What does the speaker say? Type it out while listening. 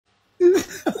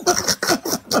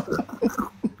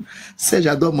sais,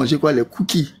 j'adore manger quoi? Les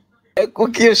cookies. Les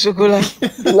cookies au chocolat.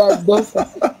 Il adore ça.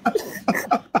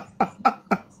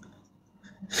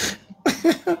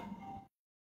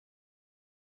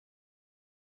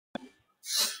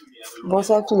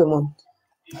 Bonsoir tout le monde.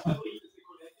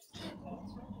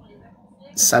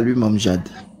 Salut, Mom Jade.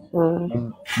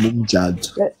 Mom Jade.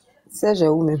 C'est j'ai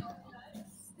où même?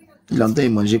 Il entend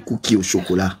manger cookies au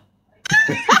chocolat.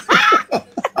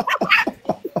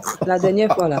 La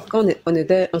dernière fois, là, quand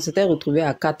on s'était retrouvés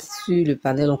à 4 sur le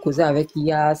panel, on causait avec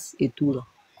Yas et tout. Là.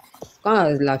 Quand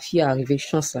la fille est arrivée,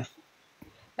 Chance, là,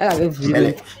 elle avait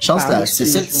voulu. Chance, là, c'est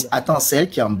celle. Attends, c'est elle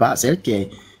qui est en bas, c'est elle qui est.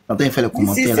 Quand elle fait le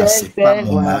commentaire, là, c'est pas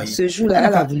mon mari. Ce jour-là,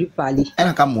 elle a voulu parler. Elle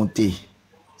n'a qu'à monter.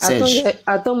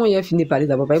 Attends, moi, il a fini de parler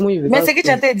d'abord. Mais c'est que tu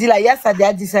as dit là, Yas a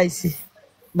déjà dit ça ici.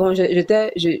 Bon,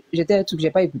 j'étais tout,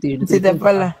 j'ai pas écouté. C'était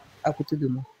pas là. À côté de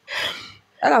moi.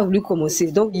 Elle a voulu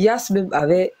commencer. Donc, Yas même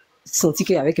avait senti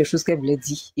qu'il y avait quelque chose qu'elle voulait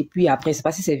dire. Et puis après, c'est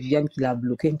pas si c'est Viviane qui l'a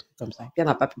bloqué, un truc comme ça. Et puis elle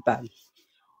n'a pas pu parler.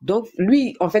 Donc,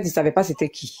 lui, en fait, il savait pas c'était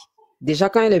qui. Déjà,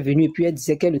 quand elle est venue, et puis elle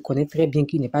disait qu'elle le connaît très bien,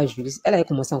 qu'il n'est pas juriste, elle avait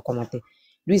commencé en commentaire.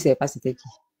 Lui, il savait pas c'était qui.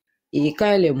 Et quand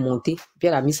elle est montée, puis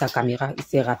elle a mis sa caméra, il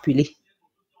s'est rappelé.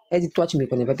 Elle dit, toi, tu me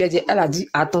connais pas. Puis elle a dit,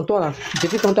 attends-toi là.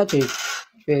 Depuis tantôt, tu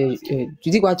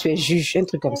dis quoi, tu es juge, un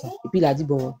truc comme ça. Et puis il a dit,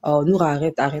 bon, nous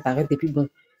arrête. Et puis bon,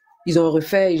 ils ont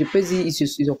refait, je peux dire,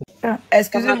 ils ont...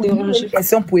 Excusez-moi, une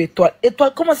question pour Étoile.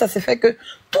 Étoile, comment ça se fait que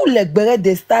tous les bérets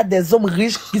des stars, des hommes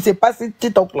riches qui se passent sur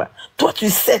TikTok là, toi tu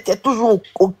sais, tu es toujours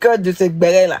au cœur de ces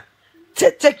bérets là. Tu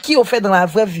es qui au fait dans la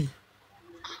vraie vie?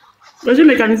 Je suis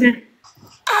mécanicien.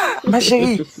 Ah, ma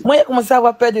chérie, moi j'ai commencé à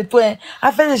avoir peur de toi. Hein.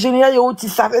 À faire le général, tu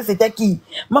savais c'était qui?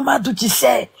 Mamadou, tu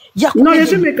sais. Non, je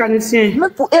suis mécanicien. Même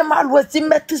pour Emma Louest, tu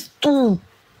maîtrises tout.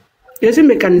 Je suis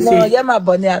mécanicien. Non, il y a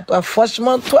m'abonner à toi.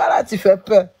 Franchement, toi là, tu fais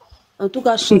peur. En tout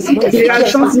cas, chance. J'ai la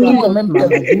chance.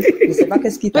 Je sais pas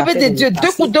qu'est-ce qui t'a fait. Bébé de Dieu, 2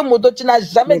 coups de moto, tu n'as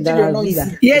jamais dit le nom ici.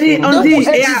 On dit,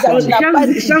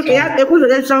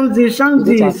 écoute, chance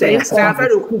dit, c'est affaire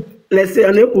de couple. Laissez,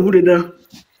 on est pour vous dedans.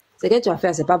 C'est que tu as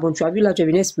fait, c'est pas bon. Tu as vu là, tu es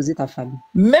venu exposer ta famille.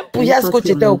 Même pour Yasko,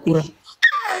 tu étais au courant.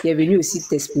 Tu es venu aussi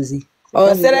t'exposer. Oh,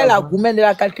 c'est là la gourmande ne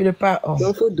la calcule pas. Oh.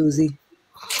 Donc, il faut doser.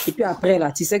 Et puis après,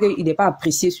 là, tu sais qu'il n'est pas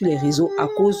apprécié sur les réseaux à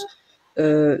cause.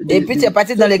 Et puis, tu es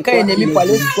parti dans les camps ennemis pour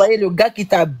aller soigner le gars qui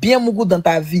t'a bien mougou dans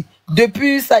ta vie.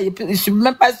 Depuis ça, je suis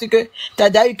même pas sûr que tu as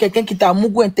déjà eu quelqu'un qui t'a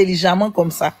mougou intelligemment comme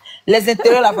ça. Les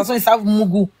intérieurs, la façon, ils savent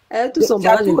mougou. Tous sont bons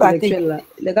intellectuels là.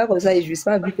 Les gars comme ça, ils jouent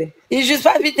pas vite. Hein. Ils jouent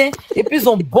pas vite, hein. Et puis, ils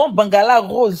ont bon bangala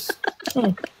rose.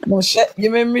 Mon cher,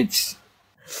 il me mute.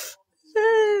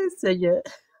 Seigneur.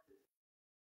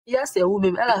 C'est où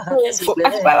même? Elle a raté. Il faut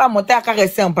pas la monter à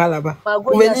caresser en bas là-bas.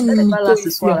 Vous venez pas là ce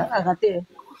soir. Elle a raté.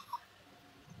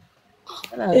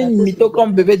 Une mytho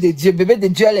comme bébé de Dieu. Bébé de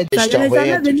Dieu, elle est de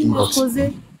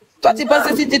Toi, tu penses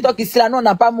que si TikTok ici, là, nous, on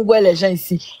n'a pas mougoué les gens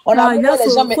ici. On a mougoué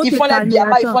les gens, mais ils font les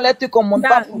biamas, ils font les trucs qu'on monte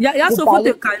pas. Il y a ce faut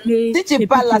te calmer. Si tu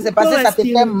parles là, c'est parce que ça te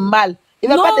fait mal. Il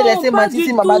ne va pas te laisser mentir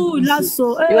si Mamadou. Il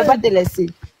ne va pas te laisser.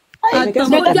 Attends,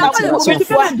 mais tu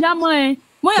fais bien moi, hein.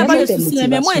 Moi, il n'y a pas de souci,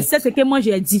 mais moi, je sais ce que moi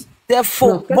j'ai dit. C'est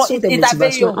faux. Bon, il t'a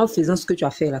fait en faisant ce que tu as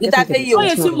fait là. Il t'a fait Quand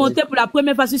je suis montée pour la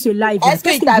première fois sur ce live, est-ce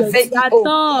qu'il t'a fait?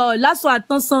 Attends, là, sois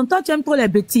attention. Toi, tu aimes trop les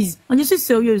bêtises. Je suis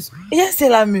sérieuse. C'est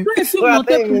la mue. Quand je suis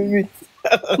montée pour...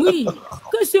 Oui,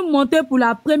 quand je suis montée pour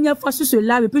la première fois sur ce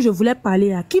live et puis je voulais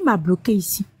parler à qui m'a bloqué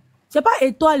ici? C'est pas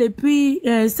Étoile et puis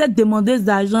cette demandeuse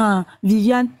d'argent,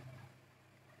 Viviane.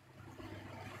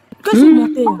 Quand je suis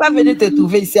montée... On va venir te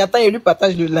trouver ici. Attends, il lui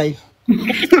partage le live.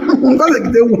 On va se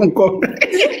quitter où encore?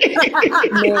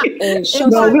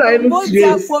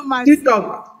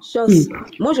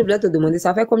 Moi, je voulais te demander,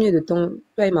 ça fait combien de temps,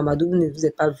 toi et Mamadou, vous ne vous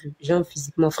êtes pas vus, genre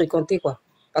physiquement fréquentés, quoi?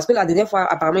 Parce que la dernière fois,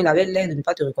 apparemment, il avait l'air de ne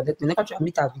pas te reconnaître. Maintenant, quand tu as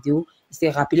mis ta vidéo, il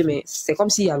s'est rappelé, mais c'est comme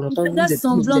s'il y a longtemps, vous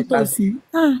vous êtes pas vus.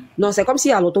 Non, c'est comme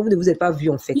s'il y a longtemps, vous ne vous êtes pas vus,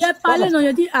 en fait. Il a parlé, non, il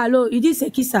a dit allô, il dit c'est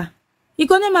qui ça? Il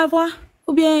connaît ma voix?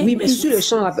 Ou bien... Oui, mais sur le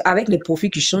champ, avec les profils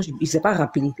qui changent, il ne s'est pas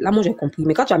rappelé. Là, moi, j'ai compris.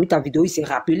 Mais quand tu as mis ta vidéo, il s'est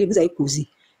rappelé, vous avez causé.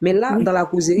 Mais là, dans la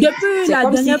causerie... Depuis la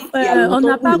dernière fois, on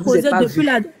n'a pas causé depuis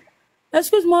la...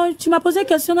 Excuse-moi, tu m'as posé une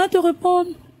question, je vais te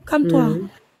répondre. Calme-toi.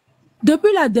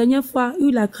 Depuis la dernière fois,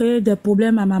 il a créé des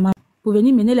problèmes à maman pour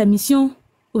venir mener la mission,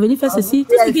 pour venir faire ceci.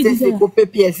 Tout ce qu'il disait. Non,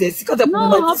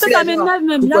 en fait, ça m'énerve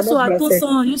même. Là, sur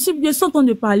attention, je suis en train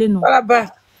de parler, non. Voilà.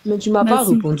 Mais tu ne m'as pas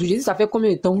répondu. J'ai dit, ça fait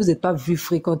combien de temps vous n'êtes pas vu,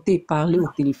 fréquenter, parler au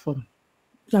téléphone?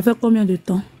 Ça fait combien de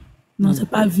temps? Non, c'est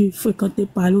pas vu, fréquenter,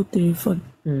 parler au téléphone.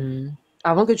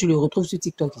 Avant que tu le retrouves sur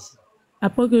TikTok ici?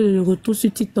 Après que je le retrouve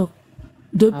sur TikTok.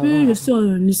 Depuis, je suis en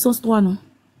licence 3, non?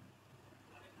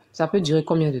 Ça peut durer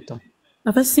combien de temps?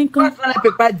 Ça fait 5 ans. On ne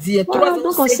peut pas dire. Voilà,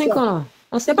 donc en 5 ans là.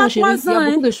 On sait C'est pas pas, chérie, 3 il y ans, a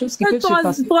beaucoup hein. de choses qui C'est peuvent se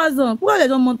passer. 3 ans. Pourquoi les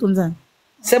gens montent comme ça?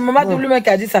 C'est Mamadou lui-même qui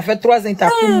a dit ça fait 3 ans qu'il t'a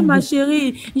Eh, ma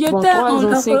chérie, j'étais Bon, 3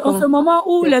 ans, 5 en ce ans. moment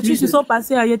où C'est les plus filles se de- sont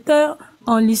passées, j'étais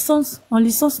en licence,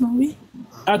 non, oui.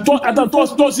 Attends,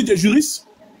 toi aussi, tu es juriste?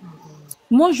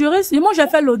 Moi, juriste, et moi, j'ai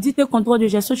fait l'audit et contrôle de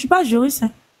gestion. Je suis pas juriste,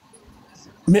 hein.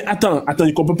 Mais attends,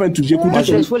 je comprends pas un truc. J'écoute. Moi,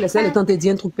 il faut laisser le temps de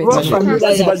dire un truc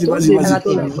Vas-y.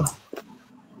 Vas-y.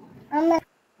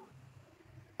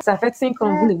 Ça fait 5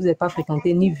 ans, vous ne vous êtes pas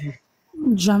fréquenté ni vu.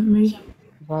 Jamais.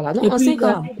 Voilà. Donc, Et en puis, 5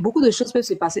 ans, beaucoup de choses peuvent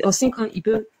se passer. En 5 ans, il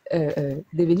peut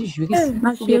devenir juriste.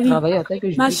 Ma Ou bien chérie. travailler en tant que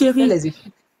juriste. Ma chérie. Faire les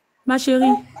études. Ma chérie.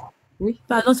 Oui.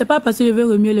 Pardon, c'est pas parce que je veux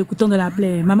remuer les coutons de la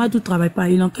plaie. Mamadou ne travaille pas,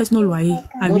 il encaisse nos loyers.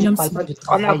 À Moi, je ne William parle Smith. pas du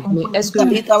travail. Mais est-ce que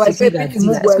Il travaille ce qu'il pas, a et puis dit,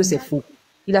 tu là, est-ce que c'est faux?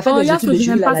 Il a fait Oh, des il y a études ce de que je juge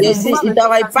n'aime à pas, la c'est Il licence. ne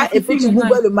travaille pas et puis tu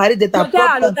google le mari de ta J'étais à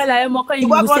propre l'hôtel à Emoka, Tu il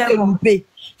vois me quoi que sert, moi. loupé.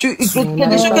 C'est des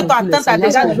choses que ton tante a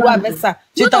déjà joué avec ça.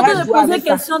 Tu Nous t'en vas devons jouer poser avec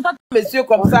ça. question. Monsieur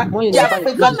comme ça, Moi, il qui a n'est pas-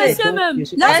 fait Non, comme ça. monsieur même.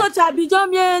 Là, quand tu es à Abidjan,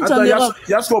 bien, tu es en Attends, Europe.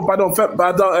 Yasko, pardon,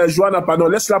 Joanna, pardon,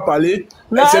 laisse-la parler.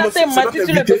 Non, C'est c'est notre menti sur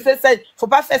le invité. monsieur, faut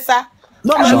pas faire ça.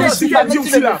 Non, Ah, mais mais ce tu qu'elle a vas dit mettre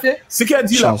aussi le là, monsieur. ce qu'elle a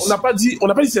dit là, Chance. on n'a pas dit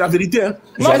c'est la vérité. Hein.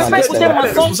 Non, c'est pas écouter laisse-la mon Elle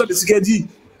est son. responsable de ce qu'elle dit.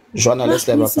 Joanna,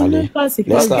 laisse-la Je sais parler. même pas c'est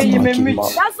quoi. Laisse-la Ok, il m'émute. tranquillement. Là,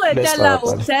 so était Laisse-la là,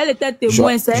 parler. c'est elle était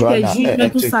témoin, c'est elle qui Joanna,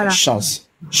 juge tout ça là. chance.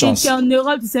 Et qui est en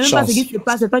Europe, tu sais même pas ce qui se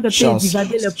passe, c'est pas que tu es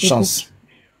divagué les propos.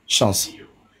 Chance,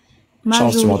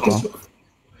 Majo, tu m'entends?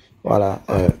 Voilà,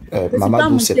 c'est pas Mamadou,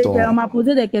 monté, c'est ton... on m'a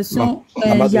posé des questions.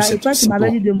 Mamadou, Il y a c'est Étoile qui ton-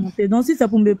 m'avait dit de monter. Donc, si c'est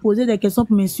pour me poser des questions,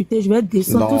 pour m'insulter, je vais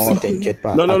descendre tout Non, simplement. t'inquiète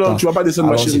pas. Non, Attends, tu vas pas descendre,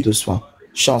 ma allons-y chérie. doucement.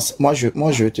 Chance, moi je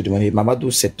vais te demander, Mamadou,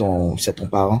 c'est ton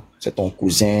parent, c'est ton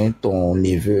cousin, ton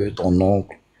neveu, ton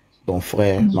oncle, ton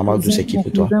frère. Mamadou, c'est qui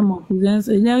pour toi? Mon cousin,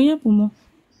 il n'est rien pour moi.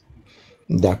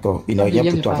 D'accord, il n'y a Pas de rien lien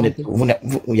pour de toi. parenté.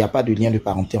 Il n'y a pas de lien de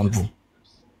parenté entre vous.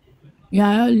 Il y a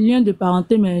un lien de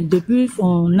parenté, mais depuis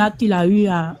son acte qu'il a eu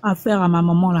à faire à ma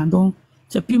maman là, donc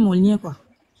c'est plus mon lien quoi.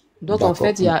 Donc, en D'accord.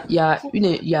 fait, il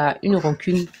y a une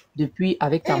rancune depuis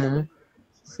avec ta maman.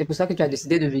 C'est pour ça que tu as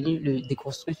décidé de venir le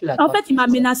déconstruire sur la En table. fait, il m'a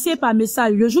menacé par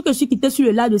message. Le jour que je suis quitté sur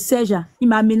le live de Serge, il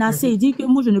m'a menacé. Il dit que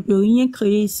moi, je ne peux rien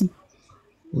créer ici.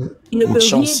 Il ne peut rien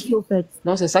Chance. dire, au fait.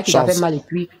 Donc, c'est ça qui t'a Chance. fait mal et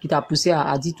puis qui t'a poussé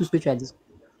à dire tout ce que tu as dit.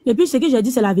 Et puis, ce que j'ai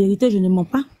dit, c'est la vérité, je ne mens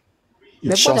pas. Mais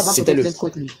pourquoi tu Chance, n'as pas c'était porté le... plainte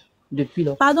contre lui depuis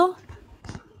là? Pardon?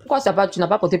 Pourquoi tu n'as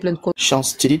pas porté plainte contre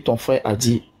Chance, tu dis ton frère a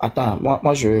dit, attends,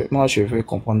 moi je veux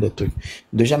comprendre des trucs.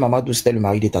 Déjà, Mamadou, c'était le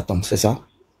mari de ta tante, c'est ça?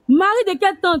 Mari de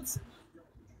quelle tante?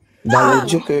 Dans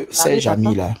l'audio que Serge a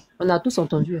mis là, On a tous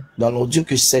entendu. dans l'audio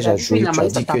que Serge a Oui, joué, il a tu as marié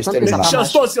dit sa que tante, c'était que le sa mari. femme.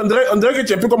 Chance, toi aussi, on dirait que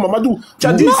tu es un peu comme Mamadou. Tu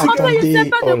as dit, Non, c'est quand- attendez,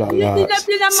 pas de- oh là il là. a marié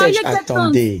Serge, quelqu'un.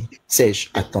 attendez.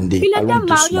 Serge, attendez. Il était Allons marié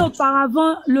doucement.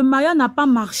 auparavant. Le mariage n'a pas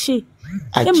marché.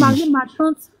 À Il a qui? marié ma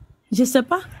tante. Je sais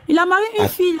pas. Il a marié une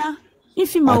fille là. Une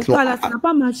fille marocaine là, ça n'a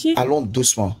pas marché. Allons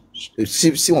doucement.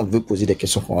 Si on veut poser des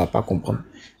questions qu'on va pas comprendre,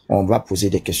 on va poser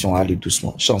des questions, aller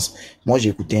doucement. Chance. Moi, j'ai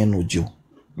écouté un audio.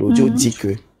 L'audio dit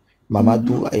que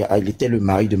Mamadou, il était le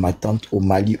mari de ma tante au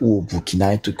Mali ou au Burkina,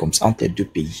 un truc comme ça, entre les deux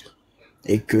pays.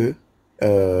 Et que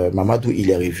Mamadou, il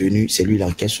est revenu, c'est lui qui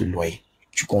encaisse le loyer.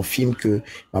 Tu confirmes que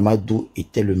Mamadou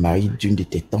était le mari d'une de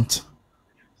tes tantes?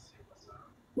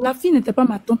 La fille n'était pas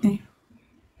ma tante. Hein.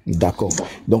 D'accord.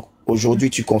 Donc, aujourd'hui,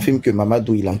 tu confirmes que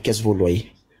Mamadou, il encaisse vos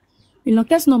loyers? Il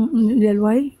encaisse les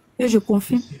loyers et je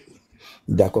confirme.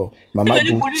 D'accord.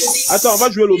 Mamadou. Attends, on va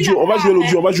jouer l'audio.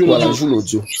 Voilà, joue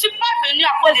l'audio. Je suis pas venue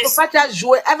après les... Faut pas t'as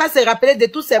joué. Elle va se rappeler de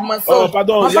tous ces mensonges. Oh,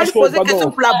 pardon, On va lui Yasko, poser pardon.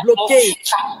 question pour la bloquer.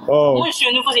 Oh. Moi, je suis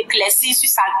venue vous éclaircir sur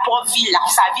sa propre vie là,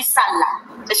 sa vie sale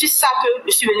là. C'est sur ça que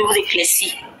je suis venue vous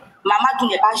éclaircir. Mamadou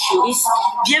n'est pas juriste.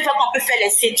 Bien vrai qu'on peut faire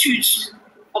les études.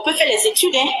 On peut faire les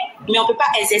études, hein, mais on peut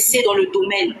pas exercer dans le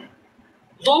domaine.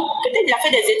 Donc, peut-être il a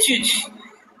fait des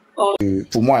études.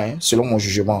 Pour moi, hein, selon mon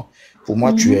jugement, pour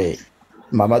moi, tu es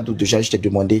Mamadou. Déjà, je t'ai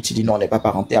demandé, tu dis non, on n'est pas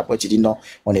parenté. Après, tu dis non,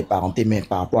 on est parenté, mais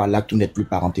par rapport à l'acte, on n'est plus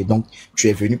parenté. Donc, tu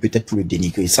es venu peut-être pour le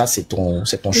dénigrer. Ça, c'est ton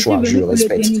choix, je le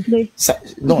respecte. Ça,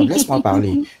 non, laisse-moi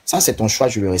parler. Ça, c'est ton choix,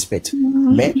 je le respecte.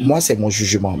 Mais moi, c'est mon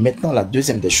jugement. Maintenant, la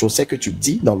deuxième des choses, c'est que tu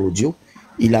dis dans l'audio,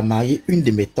 il a marié une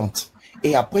de mes tantes.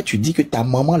 Et après, tu dis que ta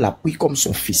maman l'a pris comme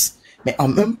son fils. Mais en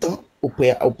même temps,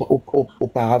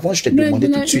 auparavant, je t'ai demandé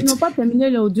tout de suite. Ils n'ont pas terminé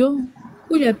l'audio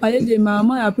où il a parlé de ma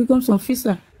maman, il a pris comme son fils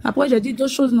là. Après, j'ai dit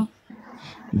d'autres choses, non?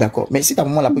 D'accord. Mais si ta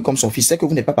maman l'a pris comme son fils, c'est que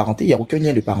vous n'êtes pas parenté, il n'y a aucun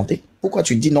lien de parenté. Pourquoi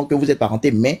tu dis non que vous êtes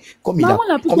parenté, mais comme il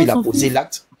a posé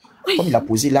l'acte, comme il a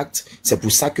posé l'acte, c'est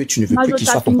pour ça que tu ne veux plus qu'il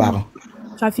soit ton parent.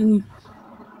 Tu as fini.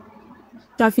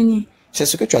 Tu as fini. C'est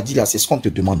ce que tu as dit là, c'est ce qu'on te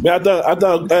demande. Mais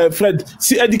attends, Fred,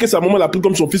 si elle dit que sa maman l'a pris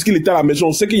comme son fils, qu'il était à la maison,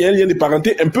 on sait qu'il y a un lien de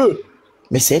parenté un peu.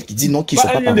 Mais c'est elle qui dit non qu'ils ne sont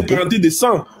Pas pas un lien de parentés. parenté de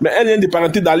sang, mais un lien de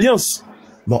parenté d'alliance.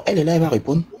 Bon, elle est là, elle va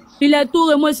répondre. Il est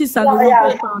tout, et moi aussi, ça ne veut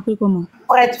pas rentrer comment.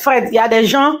 Fred, il y a des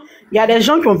gens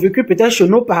qui ont vécu peut-être chez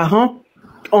nos parents.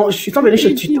 Ils sont venus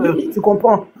chez tuteur, tu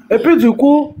comprends? Et puis du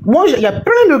coup, moi, il y a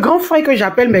plein de grands frères que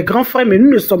j'appelle mes grands frères, mais nous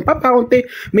ne sommes pas parentés.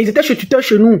 Mais ils étaient chez tuteur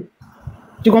chez nous.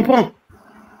 Tu comprends?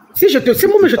 Si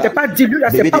moi, mais je t'ai pas dit, lui, là,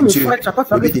 c'est pas mon frère, tu n'as pas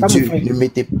fait, c'est pas mon frère.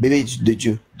 Bébé de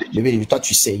Dieu, bébé, toi,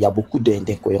 tu sais, il y a beaucoup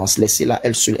d'incohérences. Laissez-la,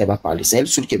 elle seule, elle va parler. C'est elle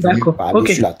seule qui est venue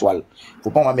parler sur la toile. Faut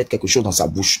pas mettre quelque chose dans sa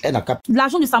bouche. Elle n'a qu'à...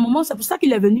 L'argent de sa maman, c'est pour ça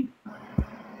qu'il est venu.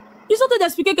 Ils sont en train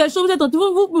d'expliquer quelque chose, vous êtes en train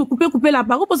de vous couper la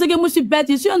parole. Vous pensez que moi, je suis bête,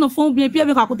 je suis un enfant bien, puis elle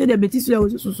veut raconter des bêtises sur les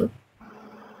réseaux sociaux.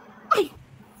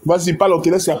 Vas-y, parle, on te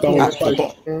laisse la parole.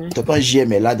 Tonton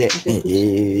JM est là,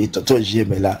 tonton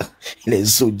JM est là,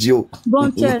 les audios.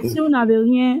 Bon, tiens, si vous n'avez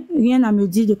rien à me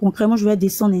dire de concret, moi, je vais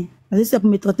descendre. Vas-y, c'est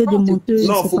pour me traiter de menteuse.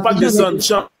 Non, faut pas descendre,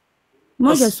 chat.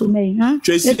 Moi, j'ai sommeil, hein.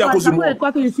 Tu es ici à cause de moi.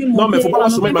 Non, mais faut pas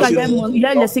sommeil, ma chérie. Il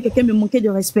a laissé quelqu'un me manquer de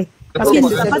respect. Parce que je ne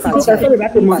sais pas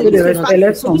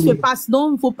ce qui se passe.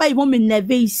 Donc, il ne faut pas, ils vont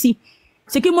m'énerver ici.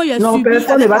 C'est que moi, il y a non,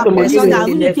 personne ne va te manquer de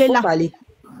respect.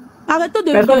 Arrêtez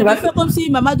de faire comme si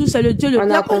Mamadou c'est le Dieu. On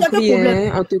a compris,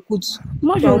 hein, on t'écoute.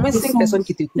 Moi, j'ai au moins 5 personnes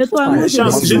qui t'écoutent.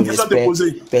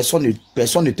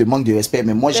 Personne ne te manque de respect,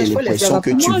 mais moi j'ai l'impression que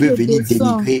tu veux venir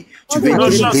dénigrer. Tu veux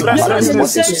dénigrer.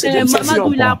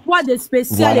 Mamadou, il a quoi de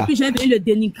spécial et puis j'ai venir le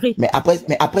dénigrer. Mais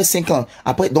après 5 ans,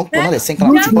 donc pendant les 5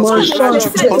 ans, tu penses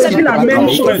que la même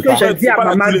chose que j'ai dit à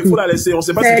Mamadou. C'est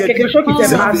quelque chose qui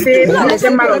s'est passé, vous avez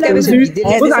mal entendu,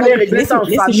 vous allez régler ça en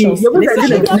famille. Je vous ai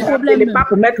dit ne n'est pas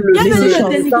pour mettre le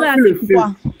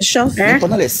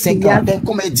pendant les 5 ans,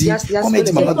 comme elle dit,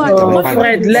 Mamadou,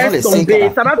 Fred, laisse tomber.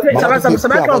 Ça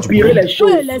va qu'empirer les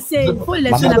choses. Faut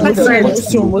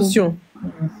laisser émotion.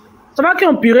 Ça va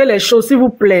qu'empirer les choses, s'il vous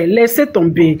plaît. Laissez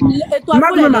tomber.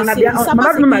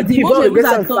 Mamadou m'a dit, il va régler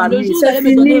ça en famille. C'est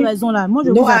fini.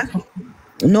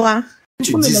 Nora.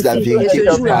 Tu dises la vérité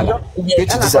ou pas là. Que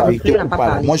tu dises la vérité ou pas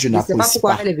là. Moi, je n'apprécie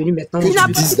pas. Que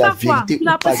tu dises la vérité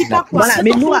ou pas. Voilà,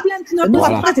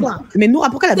 mais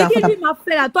Noura, pourquoi la dernière fois m'a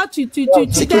fait là? Toi, tu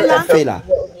ce qu'il t'a fait là,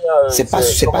 c'est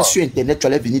pas sur Internet, tu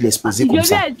allais venir l'exposer comme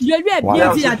ça. Je lui ai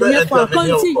bien dit la dernière fois, quand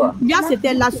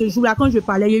c'était là ce jour-là, quand je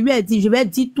parlais, je lui ai dit, je vais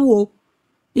dire tout haut.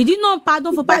 Il dit non,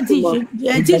 pardon, faut pas dire.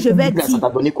 Il dit, je vais dire. Ça t'a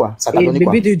donné quoi? Ça t'a donné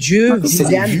quoi? Bébé de Dieu, c'est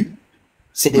des vues.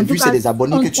 C'est des vues, c'est des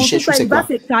abonnés que tu cherches ou c'est quoi?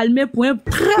 Il va se calmer pour un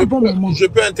très bon moment. Je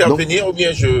peux intervenir ou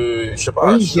bien je sais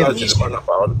pas, je demande la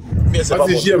parole.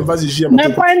 Vas-y, JM.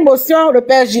 Mais pas une motion, le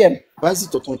père JM. Vas-y,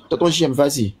 tonton JM,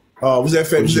 vas-y. Ah, vous avez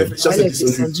fait ça, c'est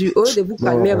descendu. Oh, de vous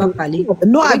calmer, elle va parler.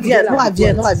 Noura viens.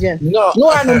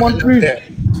 Noura ne monte plus.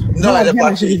 Non, elle est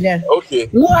partie. Ok.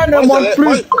 Noura ne monte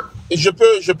plus.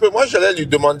 Moi, j'allais lui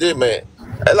demander, mais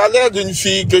elle a l'air d'une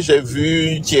fille que j'ai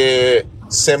vue, qui est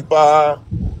sympa,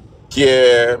 qui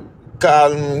est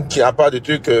calme, qui n'a pas de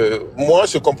trucs. Moi,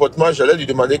 ce comportement, j'allais lui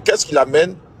demander qu'est-ce qui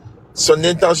l'amène, son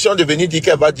intention de venir dire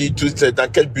qu'elle va dire tout, c'est dans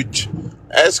quel but?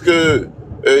 Est-ce que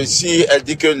si elle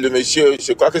dit que le monsieur,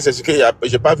 je crois que c'est ce qu'il y a,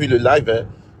 j'ai pas vu le live, hein,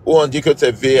 où on dit que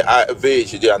c'est V,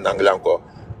 je dis en anglais encore.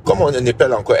 Comment on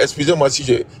appelle encore? Excusez-moi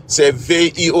si c'est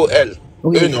V-I-O-L.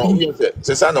 Oui, non,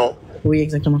 c'est ça, non? Oui,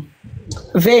 exactement.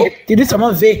 V, tu dis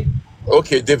seulement V.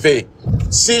 Ok, DV.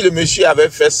 Si le monsieur avait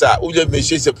fait ça, ou le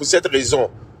monsieur, c'est pour cette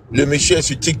raison, le monsieur est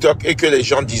sur TikTok et que les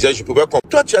gens disaient, je pouvais comprendre.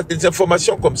 Toi, tu as des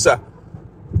informations comme ça.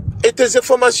 Et tes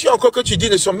informations, encore que tu dis,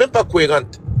 ne sont même pas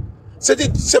cohérentes. C'est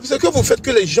ce que vous faites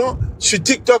que les gens sur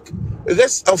TikTok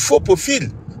restent en faux profil.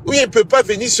 Oui, ils ne peuvent pas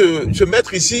venir se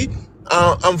mettre ici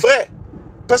en vrai.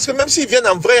 Parce que même s'ils viennent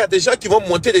en vrai, il y a des gens qui vont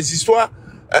monter des histoires.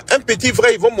 Un petit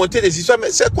vrai, ils vont monter des histoires.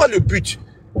 Mais c'est quoi le but?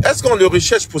 Est-ce qu'on le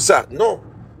recherche pour ça? Non.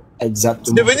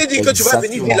 Exactement. De venir dire que tu vas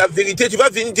venir dire la vérité, tu vas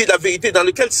venir dire la vérité dans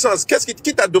lequel sens?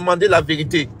 Qui t'a demandé la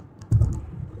vérité?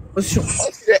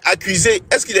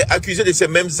 Est-ce qu'il est accusé de ces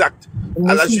mêmes actes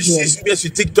à la justice ou bien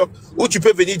sur TikTok, où tu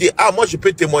peux venir dire, ah, moi je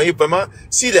peux témoigner vraiment,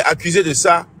 s'il est accusé de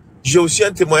ça, j'ai aussi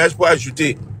un témoignage pour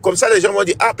ajouter. Comme ça, les gens vont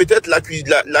dire, ah, peut-être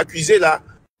l'accusé là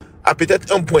a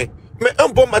peut-être un point. Mais un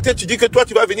bon matin, tu dis que toi,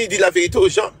 tu vas venir dire la vérité aux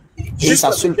gens. Juste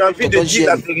parce que tu as envie de dire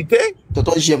la vérité.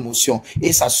 Tonton, j'ai émotion.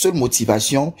 Et sa seule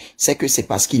motivation, c'est que c'est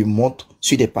parce qu'il monte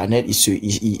sur des panels,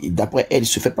 d'après elle, il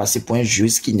se fait passer pour un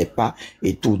juge qui n'est pas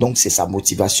et tout. Donc, c'est sa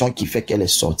motivation qui fait qu'elle est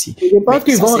sortie. Je pense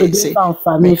qu'ils vont régler ça en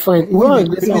famille, Fred. Ils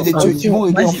vont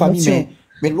régler en famille,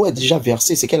 mais l'eau est déjà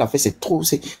versée. Ce qu'elle a fait, c'est trop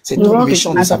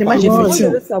méchant de sa part. Je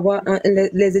veux savoir,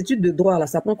 les études de droit, là,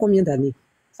 ça prend combien d'années?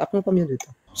 Ça prend combien de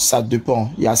temps? Ça dépend.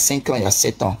 Il y a 5 ans, il y a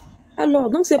 7 ans. Alors,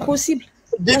 donc c'est possible.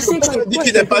 Pourquoi elle dit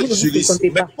qu'il n'est pas juriste?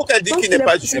 Mais pourquoi elle dit qu'il n'est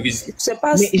pas juriste?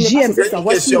 Mais j'ai une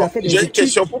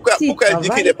question. Pourquoi elle dit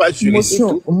qu'il n'est pas juriste?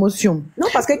 Motion. Non,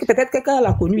 parce que peut-être que quand elle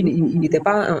l'a connu, il n'était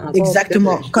pas encore...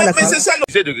 Exactement. Mais c'est ça,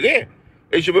 c'est de rien.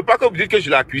 Et je ne veux pas que vous dites que je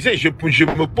l'ai accusé. Je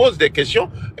me pose des questions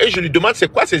et je lui demande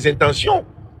c'est quoi ses intentions.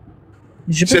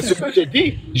 C'est ce que j'ai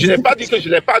dit. Je n'ai pas dit que je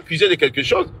ne l'ai pas accusé de quelque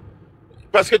chose.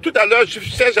 Parce que tout à l'heure,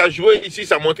 Serge a joué ici,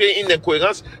 ça montrait une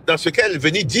incohérence dans ce qu'elle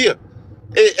venait dire.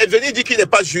 Et elle venait dire qu'il n'est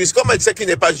pas juriste. Comment elle sait qu'il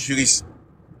n'est pas juriste?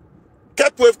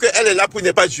 Quelle preuve qu'elle est là pour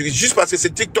n'est pas juriste? Juste parce que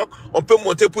c'est TikTok, on peut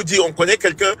monter pour dire on connaît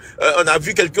quelqu'un, on a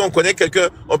vu quelqu'un, on connaît quelqu'un.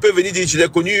 On peut venir dire je l'ai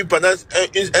connu pendant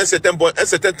un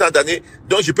certain temps d'années,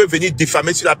 donc je peux venir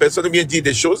diffamer sur la personne ou bien dire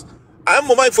des choses. À un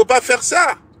moment, il ne faut pas faire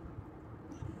ça.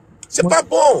 C'est pas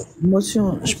bon.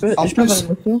 Motion,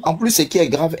 en plus, ce qui est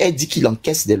grave, elle dit qu'il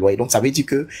encaisse des loyers. Donc, ça veut dire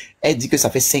elle dit que ça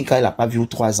fait 5 ans, elle n'a pas vu ou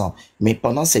 3 ans. Mais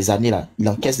pendant ces années-là, il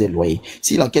encaisse des loyers.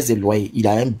 S'il encaisse des loyers, il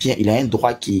a un bien, il a un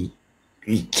droit qui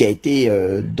a été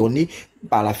donné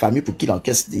par la famille pour qu'il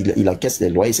encaisse, il encaisse des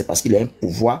loyers. C'est parce qu'il a un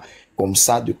pouvoir comme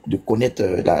ça de connaître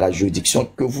la juridiction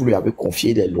que vous lui avez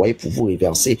confié les loyers pour vous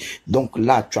reverser. Donc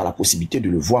là, tu as la possibilité de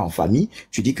le voir en famille.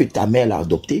 Tu dis que ta mère l'a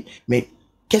adopté, mais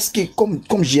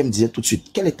comme JM disait tout de suite,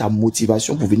 quelle est ta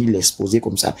motivation pour venir l'exposer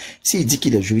comme ça? S'il dit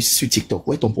qu'il est juriste sur TikTok,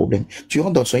 où est ton problème? Tu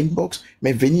rentres dans son inbox,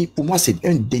 mais venir, pour moi, c'est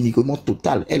un dénigrement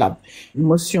total. Elle a...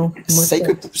 Motion.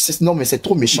 Non, mais c'est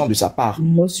trop méchant de sa part.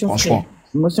 Franchement.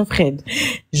 Motion Fred.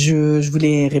 Je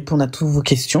voulais répondre à toutes vos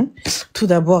questions. Tout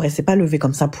d'abord, elle s'est pas levée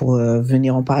comme ça pour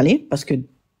venir en parler, parce que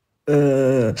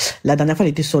la dernière fois,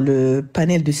 elle était sur le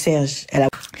panel de Serge.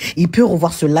 Il peut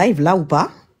revoir ce live là ou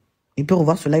pas?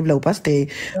 C'était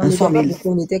un soir, mais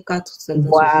on était 4 seulement.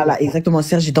 Voilà, exactement.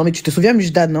 Serge, j'ai dormi. Tu te souviens,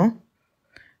 Mujdad, non?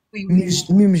 Oui.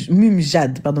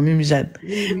 Mumjad.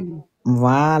 Oui.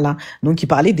 Voilà. Donc, il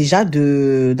parlait déjà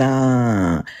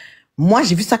d'un... Moi,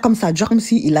 j'ai vu ça comme ça, genre comme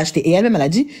si il achetait. Et elle-même, elle a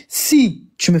dit, si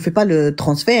tu me fais pas le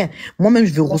transfert, moi-même,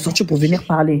 je vais ressortir pour venir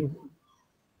parler.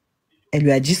 Elle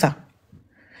lui a dit ça.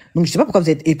 Donc, je sais pas pourquoi vous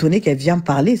êtes étonné qu'elle vienne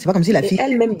parler. C'est pas comme si la fille...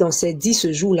 Elle-même, dans ses 10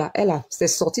 ce jour-là, c'est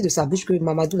sorti de sa bouche que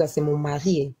Mamadou, là, c'est mon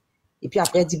mari. Et puis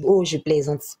après, elle dit, oh, je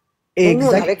plaisante. Nous,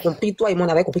 on avait compris, toi et moi, on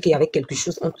avait compris qu'il y avait quelque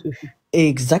chose entre eux.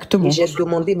 Exactement. Et j'ai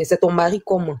demandé, mais c'est ton mari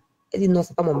comment? Elle dit, non,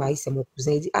 c'est pas mon mari, c'est mon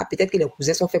cousin. Elle dit, ah, peut-être que les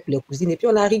cousins sont faits pour les cousines. Et puis,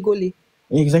 on a rigolé.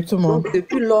 Exactement. Donc,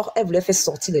 depuis lors, elle voulait faire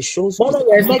sortir les choses. Vous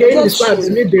l'avez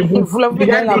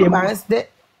dans la paresse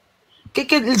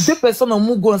les deux personnes en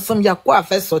Mougo ensemble, il y a quoi à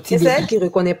faire sortir? C'est elle qui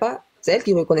reconnaît pas. C'est elle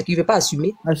qui reconnaît, qui ne veut pas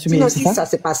assumer. Sinon, si ça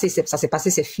s'est passé,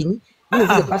 c'est fini. Vous ne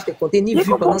vous êtes pas fréquenté ni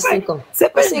vu pendant 5 ans.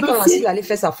 C'est pas 5 ans, il allait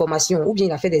faire sa formation, ou bien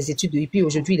il a fait des études, et puis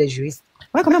aujourd'hui, il est juriste.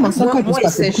 Ouais, quand même, en 5 ans, moi,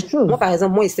 par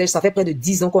exemple, moi et Serge, ça fait près de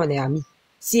 10 ans qu'on est amis.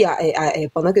 Si,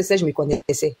 pendant que Serge me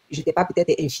connaissait, je n'étais pas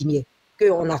peut-être infirmière,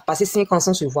 qu'on a passé 5 ans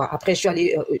sans se voir. Après, je suis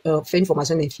allée faire une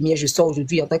formation d'infirmière, je sors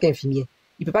aujourd'hui en tant qu'infirmière.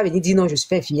 Il peut pas venir dire non, je suis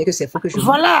pas infirmière, que c'est faux que je...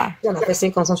 Voilà. On a fait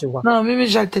 5 ans sans se voir. Non, mais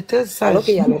Jacques, t'étais ça. Alors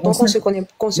qu'il y a longtemps qu'on se connaît.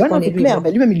 C'est clair.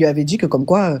 Mais lui-même, il lui avait dit que comme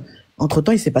quoi,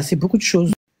 entre-temps, il s'est passé beaucoup de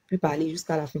choses. Il peut parler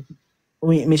jusqu'à la fin.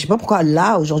 Oui, mais je sais pas pourquoi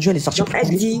là, aujourd'hui, elle est sortie. Donc,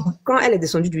 elle dit, quand elle est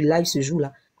descendue du live ce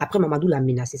jour-là, après Mamadou l'a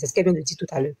menacée. C'est ce qu'elle vient de dire tout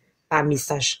à l'heure, par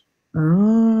message.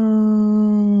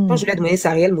 Quand je lui ai demandé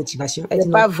sa réelle motivation, elle dit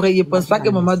c'est pas vrai, il pense pas que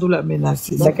Mamadou l'a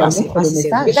menacée. Mais quand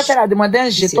elle a demandé un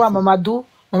jeton à Mamadou,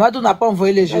 Mamadou n'a pas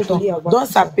envoyé les jetons. Donc,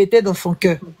 ça pétait dans son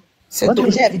cœur. C'est tout.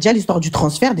 Il y avait déjà l'histoire du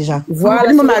transfert, déjà. Voilà,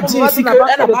 on a dit ici qu'elle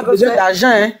n'a pas besoin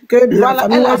d'argent. Que la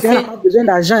famille n'a pas besoin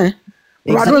d'argent.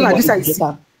 Mamadou a dit ça ici.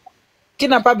 Qui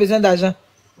n'a pas besoin d'argent?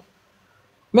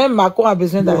 Même Macron a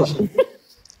besoin d'argent.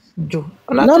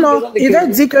 Non, il a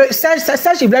dit que Serge,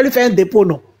 il voulait lui faire un dépôt,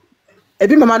 non. Et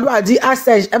puis Mamadou a dit, ah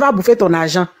Serge, elle va bouffer ton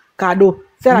argent, cadeau.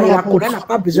 Serge, elle n'a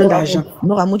pas besoin d'argent.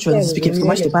 Noramou, tu vas nous expliquer, parce que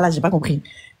moi, je n'étais pas là, je n'ai pas compris.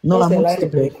 Noramou, s'il te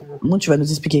plaît. Moi, tu vas nous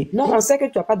expliquer. Non, on sait que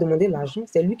tu n'as pas demandé l'argent.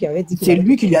 C'est lui qui avait dit. C'est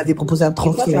lui qui lui avait proposé un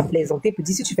transfert. Tu as plaisanté pour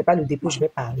dire, si tu ne fais pas le dépôt, je vais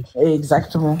parler.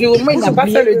 Exactement. Et au moins, il n'a pas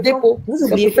fait le dépôt. Vous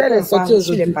oubliez faire les sorties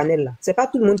sur les panels là. C'est pas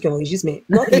tout le monde qui enregistre, mais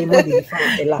notre mémoire d'éléphant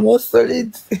est là. Mon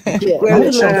solide.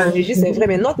 J'enregistre, c'est vrai,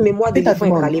 mais notre mémoire d'éléphant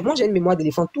est calée. Moi, j'ai une mémoire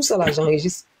d'éléphant. Tout ça là,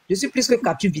 j'enregistre. Je suis plus que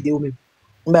capture vidéo même.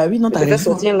 Bah oui, non, t'as raison. Je vais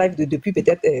sortir un live depuis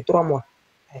peut-être 3 mois.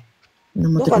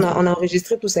 Donc, on a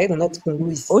enregistré tout ça dans notre Congo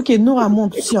ici. Ok, Noura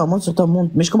monte, si, on monte sur ton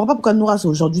montre. Mais je comprends pas pourquoi Noura,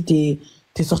 aujourd'hui,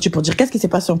 t'es sorti pour dire qu'est-ce qui s'est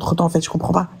passé entre temps, en fait, je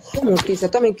comprends pas.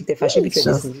 C'est toi-même qui t'es fâché, puis tu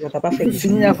t'as pas fait.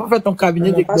 Fini, il faut faire ton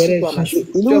cabinet de Béret. Tu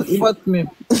faute même.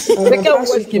 C'est quelqu'un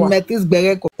qui maîtrise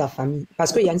Béret comme ta famille.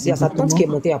 Parce qu'il y a sa tante qui est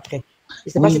montée après.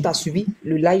 Je sais pas si tu as suivi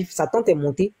le live, sa tante est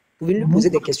montée. Vous pouvez lui poser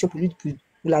des questions pour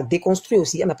pour la déconstruire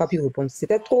aussi. Elle n'a pas pu répondre.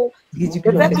 C'était trop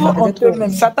ridicule. Peut-être honteux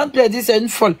même. Sa tante lui a dit c'est une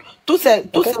folle. Tous ces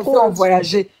filles ont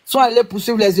voyagé, sont allés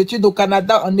poursuivre les études au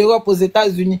Canada, en Europe, aux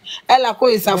États-Unis. Elle a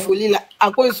cause de sa folie, là,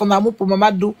 à cause de son amour pour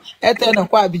Mamadou. Elle était dans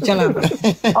quoi Abidjan là.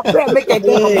 On peut aimer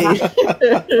quelqu'un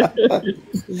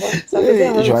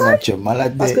comme Joanna, tu es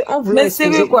malade. Parce qu'en voulant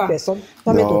exposer une personne,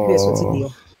 pas mettre non plus les sorties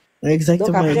dehors.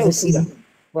 Exactement. Donc après aussi, là.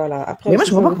 Voilà, après, mais moi,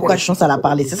 je comprends pas pourquoi Chance, elle a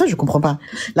parlé. C'est ça, je comprends pas.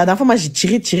 La dernière fois, moi, j'ai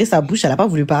tiré sa bouche, elle a pas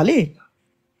voulu parler.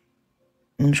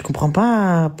 Je comprends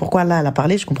pas pourquoi là, elle a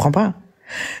parlé, je comprends pas.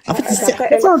 En fait, c'est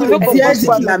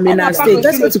il a menacé.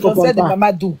 Qu'est-ce que tu comprends pas?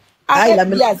 Ah,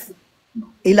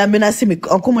 il a menacé, mais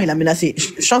comment il a menacé?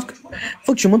 Je pense qu'il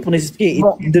faut que tu montres pour nous expliquer.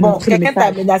 Bon, quelqu'un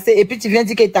t'a menacé et puis tu viens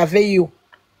dire qu'il t'a veillé.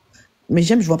 Mais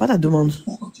j'aime, je vois pas ta demande.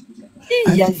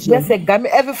 Il y a cette gamme,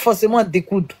 elle veut forcément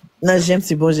découdre. Non, j'aime,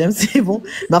 c'est bon.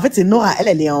 Mais en fait, c'est Nora,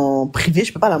 elle est en privé,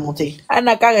 je peux pas la monter. Elle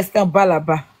n'a qu'à rester en bas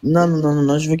là-bas.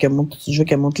 Non, je veux qu'elle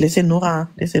monte. Laissez Nora,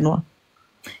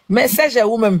 Mais Serge est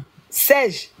où même?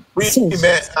 Serge. Oui,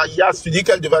 mais Yas, tu dis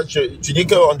qu'on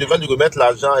devait lui remettre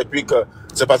l'argent et puis que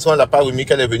c'est parce qu'on l'a pas remis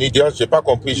qu'elle est venue dire, j'ai pas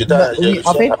compris,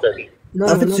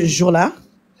 en fait, ce jour-là,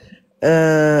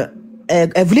 elle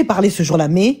voulait parler ce jour-là,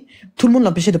 mais tout le monde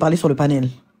l'empêchait de parler sur le panel.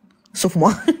 Sauf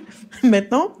moi.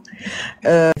 Maintenant,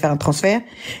 faire un transfert.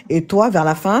 Et toi, vers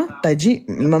la fin, t'as dit,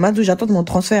 Mamadou, j'attends mon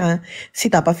transfert, hein. Si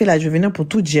t'as pas fait là, je vais venir pour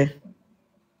tout dire.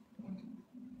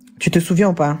 Tu te souviens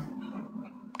ou pas?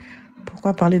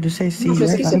 Pourquoi parler de ça ici?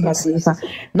 Qu'est-ce qui s'est passé?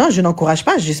 Non, je n'encourage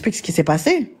pas, j'explique ce qui s'est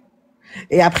passé.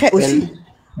 Et après aussi.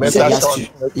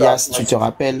 Yas, tu te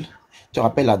rappelles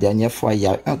la dernière fois, il y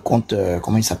a un compte,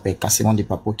 comment il s'appelle, Cassément des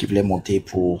Papos, qui voulait monter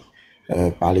pour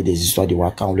parler des histoires de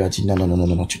Waka. On lui a dit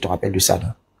non, tu te rappelles de ça, non?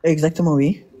 Exactement,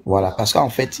 oui. Voilà, parce qu'en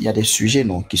fait, il y a des sujets,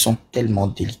 non, qui sont tellement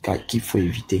délicats qu'il faut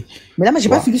éviter. Mais là, moi, j'ai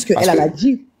pas suivi ce qu'elle a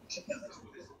dit.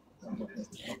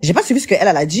 J'ai pas suivi ce qu'elle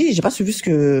a dit, j'ai pas suivi ce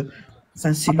que...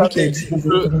 Enfin, c'est lui qui a dit.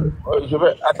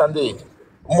 Attendez.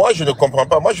 Moi, je ne comprends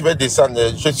pas. Moi, je vais descendre.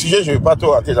 Ce sujet, je ne vais pas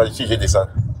trop rater dans le sujet,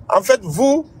 descendre. En fait,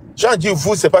 vous, j'ai dit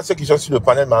vous, c'est pas ceux qui sont sur le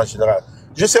panel, mais en général.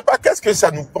 Je sais pas qu'est-ce que ça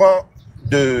nous prend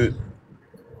de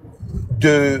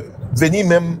venir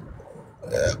même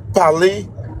parler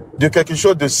de quelque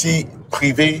chose de si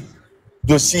privé,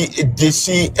 d'aussi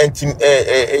intime,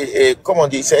 comment on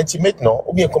dit, c'est intimate, non?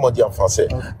 Ou bien comment on dit en français?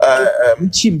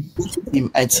 Intime.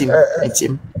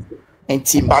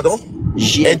 Pardon?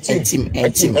 Intime,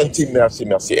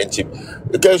 merci, intime.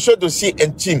 Quelque chose d'aussi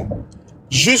intime.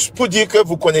 Juste pour dire que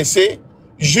vous connaissez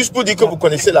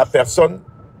la personne,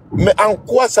 mais en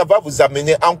quoi ça va vous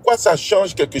amener, en quoi ça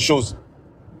change quelque chose.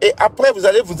 Et après, vous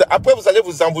allez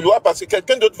vous en vouloir parce que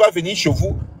quelqu'un d'autre va venir chez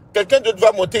vous. Quelqu'un d'autre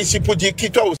va monter ici pour dire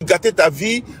qui toi aussi gâter ta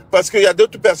vie parce qu'il y a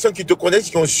d'autres personnes qui te connaissent,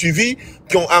 qui ont suivi,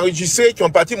 qui ont enregistré, qui ont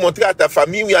parti montrer à ta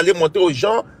famille ou aller montrer aux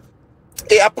gens.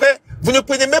 Et après, vous ne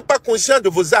prenez même pas conscience de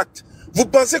vos actes. Vous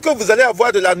pensez que vous allez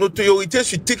avoir de la notoriété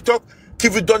sur TikTok qui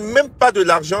vous donne même pas de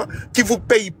l'argent, qui vous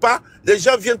paye pas. Les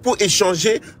gens viennent pour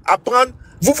échanger, apprendre.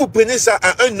 Vous prenez ça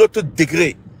à un autre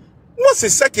degré. Moi, c'est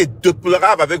ça qui est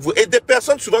déplorable avec vous. Et des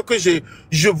personnes, souvent, que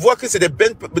je vois que c'est des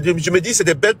belles, je me dis, c'est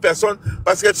des belles personnes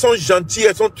parce qu'elles sont gentilles,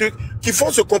 elles sont trucs, qui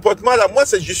font ce comportement-là. Moi,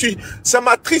 ça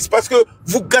m'attriste parce que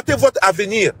vous gâtez votre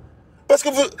avenir. Parce que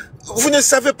vous ne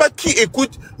savez pas qui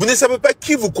écoute, vous ne savez pas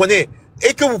qui vous connaît.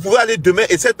 Et que vous pouvez aller demain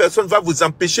et cette personne va vous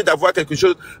empêcher d'avoir quelque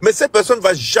chose. Mais cette personne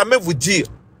va jamais vous dire.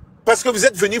 Parce que vous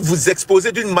êtes venu vous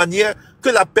exposer d'une manière que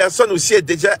la personne aussi est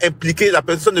déjà impliquée. La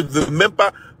personne ne veut même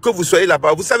pas que vous soyez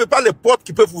là-bas. Vous savez pas les portes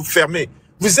qui peuvent vous fermer.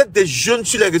 Vous êtes des jeunes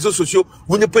sur les réseaux sociaux.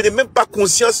 Vous ne prenez même pas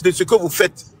conscience de ce que vous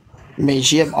faites. Mais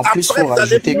j'aime en plus pour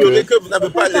rajouter que vous n'avez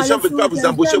pas, les gens ne veulent pas vous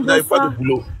embaucher, vous n'avez pas de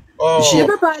boulot.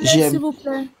 S'il vous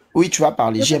plaît. Oui, tu vas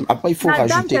parler. J'aime. Après, il faut rajouter que...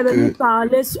 La dame qui est venue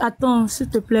parler... Attends, s'il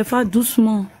te plaît, fais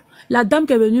doucement. La dame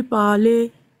qui est venue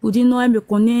parler pour dire non, elle me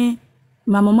connaît.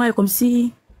 Ma maman est comme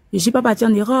si... Je ne suis pas partie en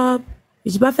Europe.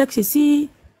 Je n'ai pas fait que ceci.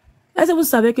 Est-ce que vous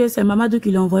savez que c'est Mamadou qui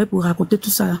l'a envoyé pour raconter tout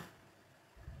ça là?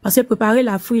 Parce que préparer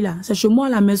la fouille là. C'est chez moi à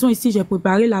la maison ici, j'ai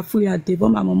préparé la fouille là devant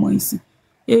ma maman ici.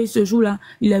 Et ce jour-là,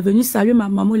 il est venu saluer ma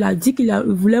maman. Il a dit qu'il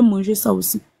voulait manger ça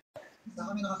aussi.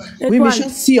 Et oui, mais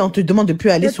si on te demande de plus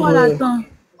aller sur...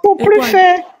 Pour plus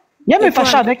faire. Il y a mes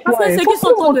fâchés avec toi. Parce que ce qu'ils sont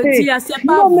en train de dire, c'est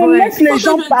pas vrai. Non, mais laisse les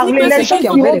gens parler. Les gens qui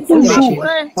ont toujours.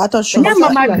 Attention. Même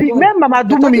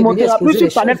Mamadou me montrera plus sur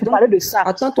le panel pour parler de ça.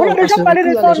 Attends-toi, on a déjà parlé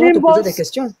de son poser des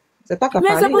questions. C'est pas qu'à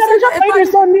parler. On a déjà parlé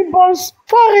de son nimbos.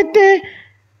 Faut arrêter.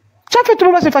 Ça fait tout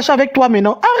le monde va se fâcher avec toi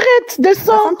maintenant. Arrête,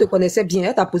 descends. La femme te connaissait bien,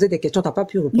 elle t'a posé des questions, t'as pas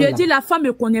pu répondre. J'ai dit la femme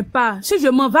me connaît pas. Si je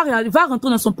m'en va rentrer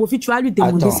dans son profil, tu vas lui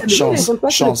demander. Chance.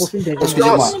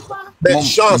 Excusez-moi.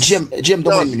 J'aime,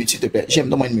 donne-moi une minute, s'il te plaît.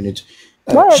 Donne-moi une minute.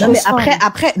 Ouais, non, mais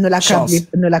après, ne l'accablez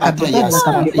pas.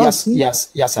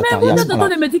 Mais vous êtes en train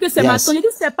de me dire que c'est ma tante. Je dis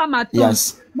c'est pas ma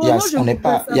tante.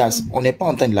 On n'est pas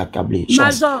en train de l'accabler.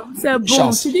 Major, c'est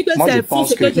bon. Tu dis que c'est faux,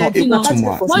 ce que j'ai dit, non.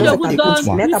 Moi, je vous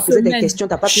donne. Mais t'as posé des questions,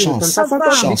 t'as pas pu répondre. Ça fait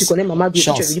quoi? Tu connais Mamadou, tu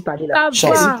es venu parler là. Tu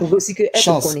as prouvé aussi qu'elle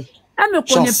te connaît. Elle me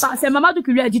connaît pas. C'est Mamadou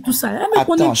qui lui a dit tout ça. Elle me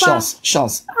connaît pas.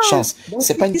 Chance.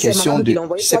 C'est pas une question de.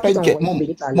 C'est pas une question.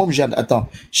 Attends.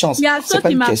 Chance. Il y a ceux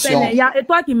qui m'appellent. Il y a et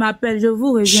toi qui m'appelles. Je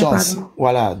vous rejoins. Chance.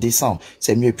 Voilà, descends.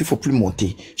 C'est mieux. Puis il faut plus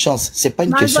monter. Chance. C'est pas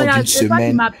une question d'une semaine. Il y a toi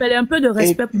qui m'appelle. Un peu de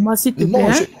respect pour moi, s'il te plaît. Non,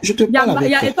 je te parle avec.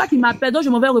 Il y a et toi qui m'appelle. Donc je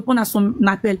m'en vais répondre à son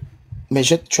appel. Mais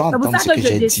tu vas entendre ce que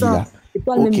j'ai dit là.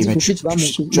 Ok, mais tu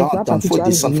vas entendre. Faut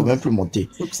descendre. Faut même plus monter.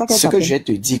 Ce que je vais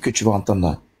te dire que tu vas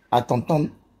entendre. À t'entendre.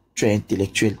 Tu es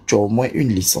intellectuel, tu as au moins une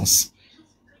licence.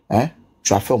 Hein?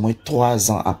 Tu as fait au moins 3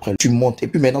 ans après. Tu montes et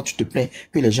puis maintenant tu te plains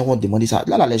que les gens vont te demander ça.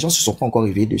 Là, les gens se sont pas encore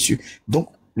réveillés dessus. Donc,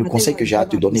 le conseil que j'ai à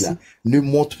te donner là, ne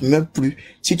monte même plus.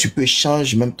 Si tu peux,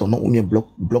 change même ton nom ou bien bloque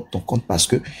ton compte parce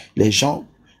que les gens,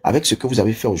 avec ce que vous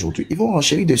avez fait aujourd'hui, ils vont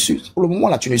renchérir dessus. Pour le moment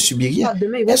là, tu ne subis rien.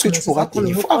 Est-ce que tu pourras tenir?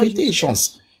 Il faut arrêter,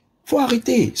 Chance. Faut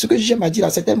arrêter. Ce que j'aime à dire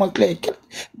là, c'est tellement clair.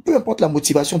 Peu importe la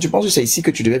motivation, tu penses que c'est ici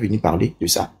que tu devais venir parler de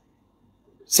ça?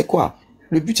 C'est quoi?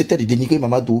 Le but c'était de dénigrer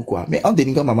Mamadou quoi. Mais en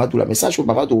dénigrant Mamadou, là, mais sache que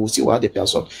Mamadou aussi aura des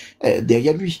personnes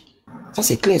derrière lui. Ça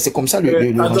c'est clair, c'est comme ça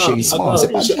le renchérissement.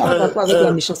 C'est pas bien.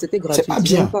 C'est pas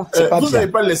bien. Vous n'avez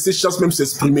pas laissé Chance même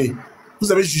s'exprimer. Vous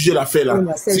avez jugé l'affaire là.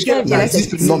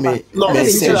 Non mais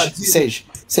Serge,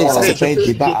 ça c'est pas un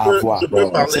débat à avoir.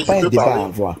 C'est pas un débat à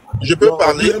avoir. Je peux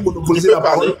parler.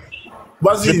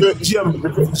 Vas-y,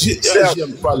 Serge,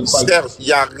 il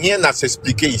n'y a rien à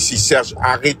s'expliquer ici, Serge.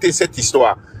 Arrêtez cette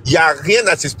histoire. Il n'y a rien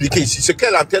à s'expliquer ici. Ce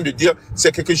qu'elle est en train de dire,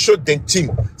 c'est quelque chose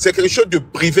d'intime. C'est quelque chose de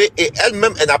privé et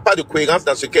elle-même, elle n'a pas de cohérence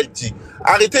dans ce qu'elle dit.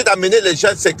 Arrêtez d'amener les gens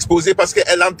à s'exposer parce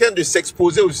qu'elle est en train de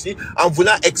s'exposer aussi en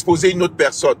voulant exposer une autre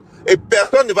personne. Et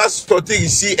personne ne va sortir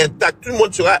ici intact. Tout le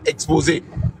monde sera exposé.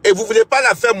 Et vous voulez pas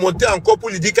la faire monter encore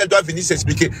pour lui dire qu'elle doit venir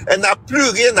s'expliquer. Elle n'a plus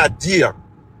rien à dire.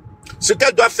 Ce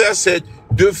qu'elle doit faire, c'est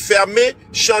de fermer,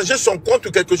 changer son compte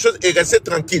ou quelque chose et rester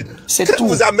tranquille. C'est tout.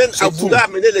 Vous amène à vouloir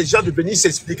amener les gens de venir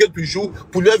s'expliquer toujours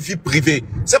pour leur vie privée.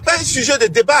 C'est pas un sujet de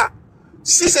débat.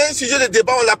 Si c'est un sujet de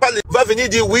débat, on l'a pas, on va venir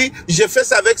dire oui, j'ai fait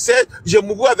ça avec Serge, j'ai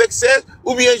mouru avec Serge,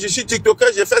 ou bien je suis TikToker,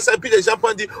 j'ai fait ça, et puis les gens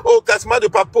vont dire, oh, cassement de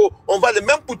papo, on va le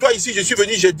même pour toi ici, je suis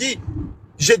venu, j'ai dit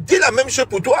la même chose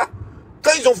pour toi.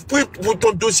 Quand ils ont pris pour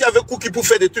ton dossier avec Cookie pour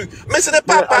faire des trucs. Mais ce n'est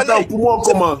pas à parler. Attends, pour moi,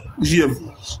 comment, JM?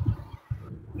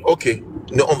 Ok,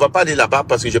 non, on va pas aller là-bas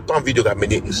parce que j'ai pas envie de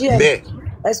ramener. Mais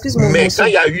quand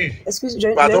il y a eu... Excuse-moi,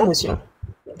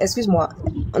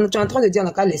 tu es en train de dire on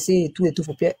n'a qu'à laisser tout et tout.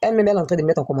 Elle-même, elle est en train de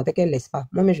mettre en commentaire qu'elle ne laisse pas.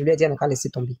 Moi-même, je lui ai dit on n'a qu'à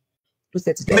laisser tomber. Mais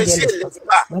si elle ne laisse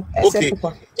pas, ok.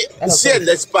 Si elle ne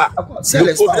laisse pas,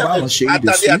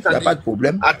 pas de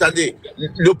problème. Attendez,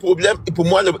 le problème, pour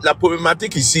moi, la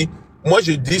problématique ici, moi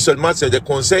je dis seulement c'est des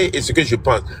conseils et ce que je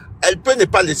pense. Elle peut ne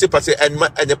pas laisser passer, elle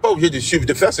n'est pas obligée de suivre,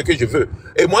 de faire ce que je veux.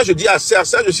 Et moi je dis à Serge,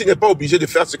 Serge aussi n'est pas obligé de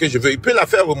faire ce que je veux. Il peut la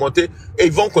faire remonter et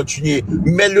ils vont continuer.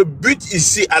 Mais le but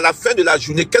ici, à la fin de la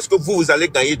journée, qu'est-ce que vous allez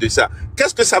gagner de ça?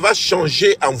 Qu'est-ce que ça va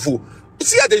changer en vous?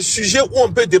 S'il y a des sujets où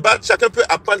on peut débattre, chacun peut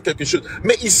apprendre quelque chose.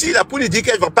 Mais ici, la politique,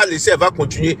 elle va pas laisser, elle va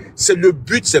continuer. C'est le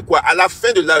but, c'est quoi? À la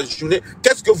fin de la journée,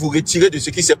 qu'est-ce que vous retirez de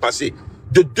ce qui s'est passé?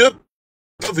 De deux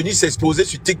venir s'exposer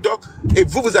sur TikTok et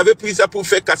vous avez pris ça pour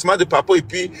faire cassement de papo et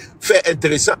puis faire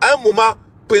intéressant. À un moment,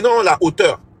 prenons la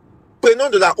hauteur. Prenons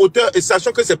de la hauteur et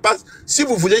sachant que c'est pas, si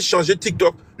vous voulez changer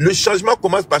TikTok, le changement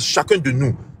commence par chacun de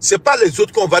nous. C'est pas les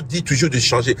autres qu'on va dire toujours de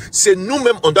changer. C'est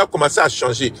nous-mêmes, on doit commencer à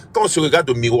changer quand on se regarde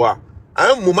au miroir.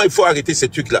 À un moment, il faut arrêter ces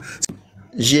trucs-là.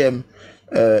 JM,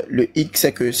 le hic,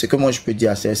 c'est que ce que moi je peux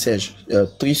dire à Serge,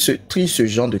 trie ce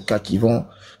genre de cas qui vont,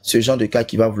 ce genre de cas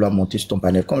qui va vouloir monter sur ton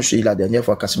panel. Comme je te dis la dernière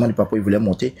fois, Cassement du Papa, il voulait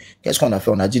monter. Qu'est-ce qu'on a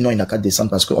fait? On a dit non, il n'a qu'à descendre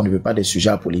parce qu'on ne veut pas des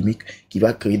sujets à polémique qui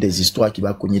va créer des histoires, qui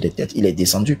va cogner des têtes. Il est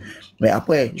descendu. Mais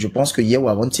après, je pense que hier ou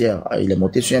avant-hier, il est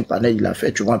monté sur un panel, il a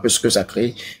fait, tu vois un peu ce que ça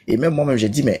crée. Et même moi-même, j'ai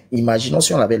dit, mais imaginons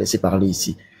si on l'avait laissé parler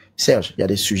ici. Serge, il y a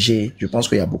des sujets, je pense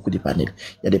qu'il y a beaucoup de panels.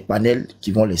 Il y a des panels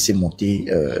qui vont laisser monter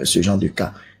ce genre de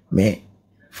cas. Mais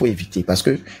faut éviter parce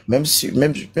que même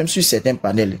sur certains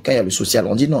panels, quand il y a le social,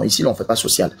 on dit non, ici, là, on fait pas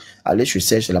social. Allez chez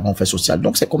Serge, c'est là-bas, on fait social.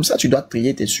 Donc, c'est comme ça, tu dois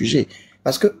trier tes sujets.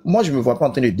 Parce que moi, je me vois pas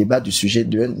en train de débattre du sujet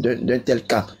d'un tel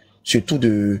cas. Surtout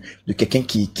de quelqu'un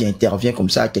qui intervient comme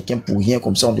ça, quelqu'un pour rien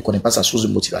comme ça, on ne connaît pas sa source de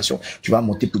motivation. Tu vas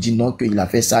monter pour dire non, qu'il a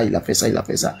fait ça, il a fait ça, il a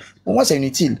fait ça. Pour moi, c'est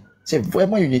inutile. C'est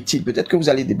vraiment inutile. Peut-être que vous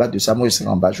allez débattre de ça. Moi, je serai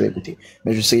en bas, je vais écouter.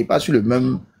 Mais je ne serai pas sur le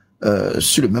même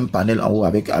sur le même panel en haut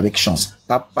avec chance.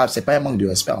 C'est pas un manque de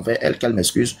respect envers elle qu'elle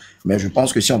m'excuse, mais je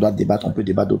pense que si on doit débattre, on peut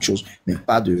débattre d'autres choses, mais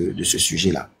pas de ce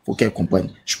sujet-là. Faut qu'elle comprenne.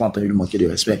 Je suis pas en train de lui manquer de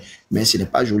respect, mais ce n'est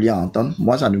pas joli à entendre.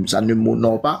 Moi, ça ne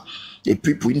m'honore pas. Et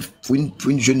puis, pour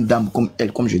une jeune dame comme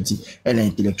elle, comme je dis, elle est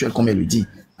intellectuelle, comme elle le dit.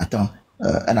 Attends,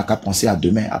 elle n'a qu'à penser à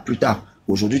demain, à plus tard.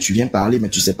 Aujourd'hui, tu viens parler, mais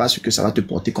tu sais pas ce que ça va te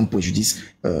porter comme préjudice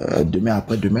demain,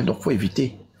 après-demain. Donc, faut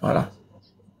éviter. Voilà.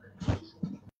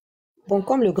 Bon,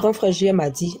 comme le grand frère JM a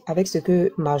dit, avec ce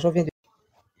que Major vient de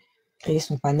créer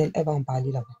son panel, elle va en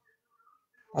parler là-bas.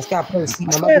 Parce qu'après aussi,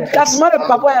 maman... 4 mois, le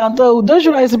papa est rentré, ou 2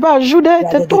 jours, il ne s'est pas ajouté,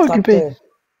 t'es trop occupé.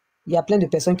 Il y a plein de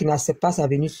personnes qui n'acceptent pas sa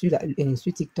venue sur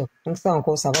TikTok. Donc ça va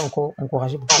encore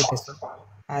encourager beaucoup de personnes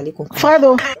à aller contre.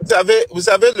 Fredo. Vous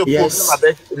savez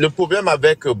le problème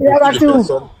avec beaucoup de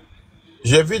personnes.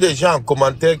 J'ai vu des gens en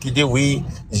commentaire qui disent oui,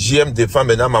 j'aime défendre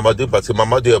maintenant Mamadou parce que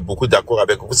Mamadou est beaucoup d'accord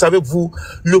avec vous. Vous savez,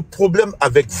 le problème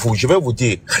avec vous, je vais vous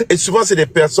dire, et souvent c'est des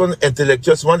personnes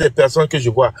intellectuelles, souvent des personnes que je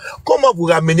vois, comment vous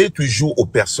ramenez toujours aux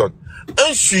personnes?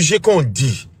 Un sujet qu'on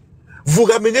dit, vous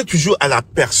ramenez toujours à la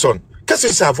personne. Qu'est-ce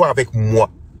que ça a à voir avec moi?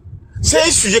 C'est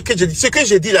un sujet que je dis. Ce que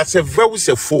j'ai dit là, c'est vrai ou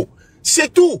c'est faux?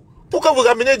 C'est tout. Pourquoi vous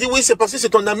ramenez et dites oui, c'est parce que c'est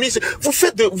ton ami? Vous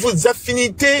faites de vos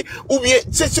affinités ou bien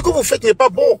ce que vous faites n'est pas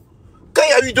bon. Quand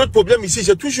il y a eu d'autres problèmes ici,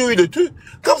 j'ai toujours eu le tout.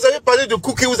 Quand vous avez parlé de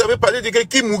Cookie, vous avez parlé de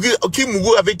qui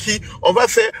mourut avec qui on va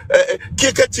faire,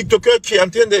 quel TikToker qui est en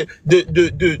train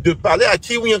de parler à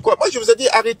qui ou bien quoi. Moi, je vous ai dit,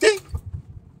 arrêtez.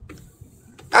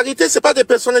 Arrêtez, c'est pas des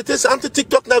personnalités, c'est entre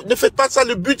TikTok, ne faites pas ça.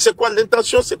 Le but, c'est quoi?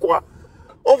 L'intention, c'est quoi?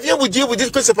 On vient vous dire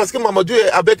que c'est parce que Mamadou est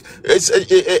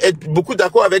beaucoup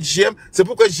d'accord avec JM, c'est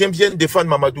pourquoi JM vient défendre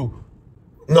Mamadou.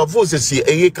 Non, vous aussi,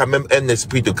 ayez quand même un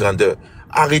esprit de grandeur.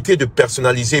 Arrêtez de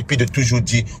personnaliser et puis de toujours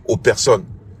dire aux personnes.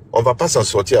 On va pas s'en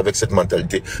sortir avec cette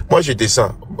mentalité. Moi, je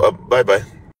descends. Bye bye. De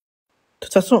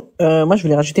toute façon, moi je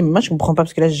voulais rajouter, mais moi je comprends pas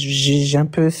parce que là j'ai un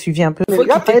peu suivi un peu. Faut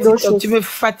tu me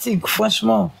fatigues,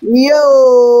 franchement.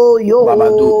 Yo.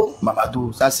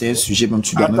 Mamadou, ça c'est un sujet même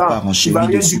tu dois même pas Tu vas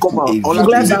rien dire comment? On l'a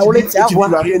tu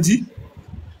vas rien dire?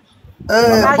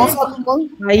 Bonsoir tout le monde.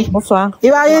 Bonsoir.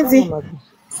 Il va rien dire.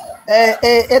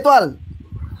 Étoile,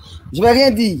 je vais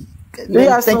rien dire.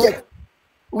 T'inquiète.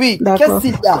 Oui, qu'est-ce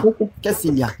qu'il y a? Qu'est-ce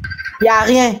qu'il y a? Il y a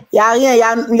rien. Il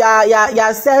y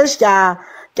a Serge qui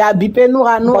a bipé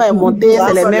Noura est monté,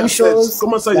 c'est les mêmes choses.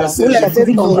 Comment ça, il y a Serge? T'es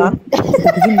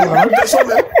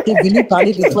venu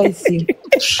parler de toi ici.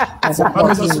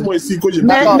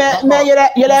 Mais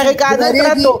il a regardé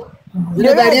très tôt. Je lui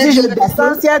ai dit, je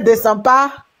descends, si elle descend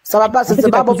pas, ça va pas, c'est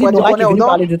pas bon pour dire qu'on est ou non.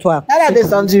 Elle a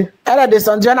descendu, elle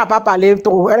n'a pas parlé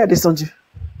trop, elle a descendu.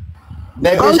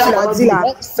 Mais comme tu l'as dit là,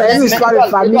 c'est une histoire de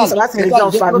famille, ça va se régler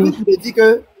en famille. Je me dis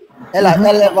que elle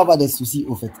va avoir des soucis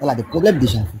au fait, elle a des problèmes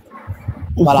déjà en fait.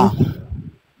 Voilà.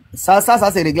 Ça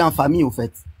c'est réglé en famille au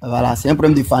fait. Voilà, c'est un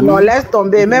problème de famille. Non, laisse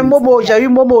tomber. Même Momo, j'ai eu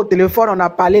Momo au téléphone, on a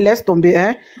parlé, laisse tomber,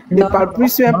 hein. Ne parle plus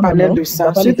sur un panel de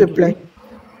ça, s'il te plaît.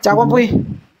 Tu as compris?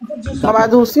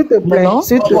 Mamadou, s'il te plaît,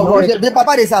 s'il te plaît. Je ne parle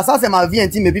pas de ça, ça c'est ma vie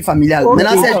intime et puis familiale. Okay,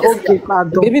 maintenant, c'est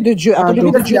bébé de Dieu,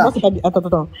 bébé de Dieu, moi, c'est pas bien.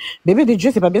 Attends. Bébé de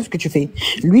Dieu, c'est pas bien ce que tu fais.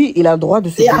 Lui, il a le droit de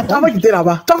se défendre. Attends, va quitter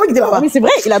là-bas. Mais c'est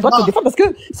vrai, il a le droit de se défendre parce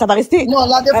que ça va rester. Non,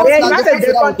 la défense,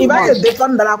 il va se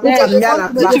défendre dans la cour familiale.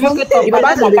 Tu veux que ton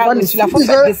panel sur la faute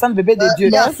de descendre bébé de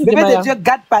Dieu. Bébé de Dieu,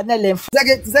 garde panel info. Tu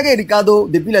sais que Ricardo,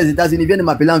 depuis les États-Unis, vient de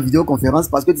m'appeler en vidéoconférence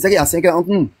parce que tu sais qu'il y a 5 ans entre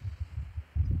nous.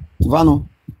 Tu vois, non?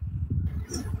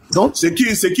 Donc, c'est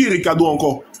qui Ricardo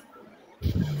encore?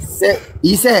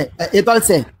 Il sait, Étoile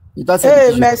sait.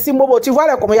 Merci Momo, tu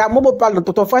vois comment il y a Momo parle,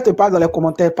 ton frère te parle dans les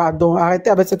commentaires, pardon, arrêtez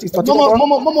avec cette histoire.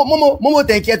 Momo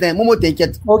t'inquiète, hein, Momo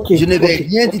t'inquiète. Okay, je ne vais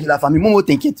rien dire de la famille, Momo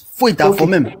t'inquiète, faut y t'en faut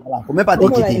même, voilà, faut même pas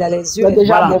t'inquiéter. Il a les yeux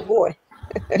déjà voilà.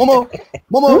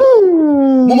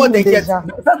 Momo t'inquiète,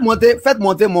 faites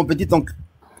monter mon petit oncle.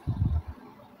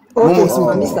 Ok, vous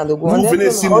venez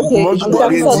ici, vous ne dois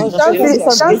rien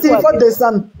dire. Chancy, il faut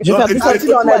descendre. Je vais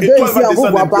sortir dans les deux ici, on vous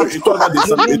voit pas. Étoile va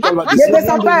descendre. Il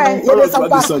descend pas,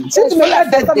 Si tu me laisses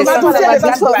descendre,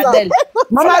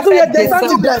 Mamadou, il descend,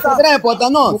 tu descends. C'est très important,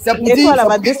 non. C'est pour dire. Étoile, elle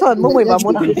va descendre. Momo, il va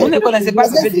monter. Vous ne connaissez pas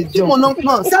ce bébé de Dieu. Mon oncle,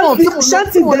 non.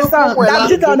 Chancy descend.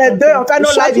 D'habitude, on est deux, on fait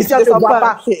nos lives ici, on ne se voit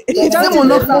pas. Si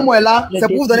mon oncle, Momo est là, c'est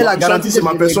pour vous donner la garantie. C'est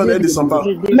ma personne, elle ne descend pas.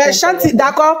 Mais Chancy,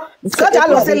 d'accord, quand tu as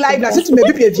lancé live là, si tu me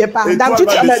dis, puis viens pas. D'habitude,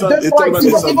 on est deux fois ici.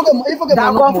 Il faut que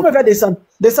d'accord, vous me faire descendre.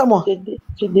 Descends-moi.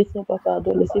 Je descends pas,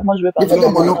 pardon. Laissez-moi, je vais parler à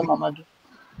Mamadou.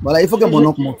 Voilà, il faut que mon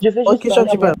oncle monte. Je vais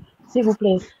juste parler, s'il vous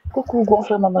plaît. Coucou, grand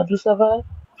frère Mamadou, ça va?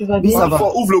 Tu vas bien? Ça va.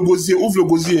 Ouvre le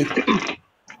gosier.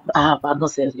 Ah, pardon,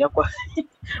 c'est il y a quoi?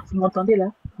 Vous m'entendez là?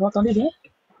 Vous m'entendez bien?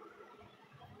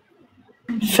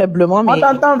 Faiblement, mais. On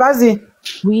t'entend, vas-y.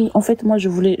 Oui, en fait, moi, je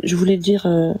voulais dire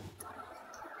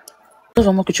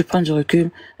vraiment que tu prennes du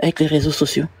recul avec les réseaux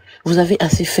sociaux. Vous avez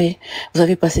assez fait, vous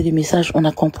avez passé des messages, on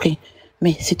a compris.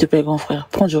 Mais s'il te plaît, grand frère,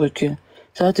 prends du recul.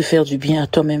 Ça va te faire du bien à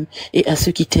toi-même et à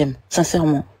ceux qui t'aiment,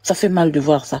 sincèrement. Ça fait mal de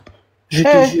voir ça. Je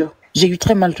te jure. J'ai eu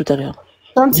très mal tout à l'heure.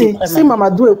 Si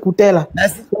Mamadou écoutait là,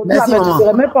 merci maman. Tu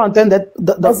serais même pas en train d'être...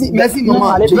 Merci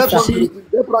maman. Je vais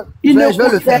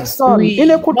le faire. Il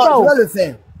n'écoute pas. Je vais le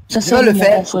faire. Je vais le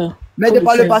faire. Mais de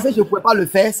par le passé, je ne pouvais pas le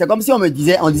faire. C'est comme si on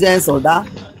disait à un soldat,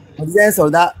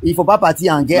 il ne faut pas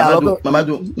partir en guerre.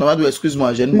 Mamadou,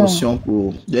 excuse-moi, j'ai une motion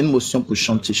pour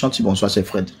Chanty. Chanty, bonsoir, c'est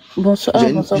Fred. Bonsoir. J'ai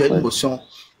une motion.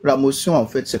 La motion, en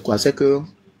fait, c'est quoi? C'est que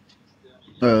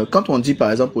quand on dit,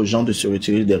 par exemple, aux gens de se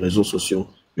retirer des réseaux sociaux,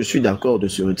 je suis d'accord de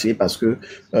se retirer parce que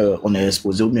on est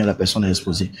exposé ou bien la personne est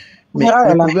exposée. Mais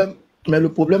le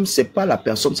problème, c'est pas la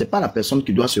personne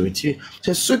qui doit se retirer.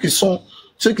 C'est ceux qui sont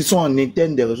en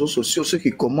interne des réseaux sociaux, ceux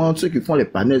qui commentent, ceux qui font les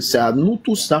panels. C'est à nous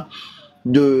tous ça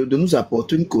de nous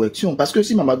apporter une correction. Parce que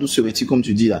si Mamadou se retire, comme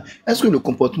tu dis là, est-ce que le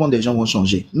comportement des gens va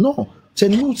changer? Non. C'est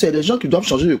nous, c'est les gens qui doivent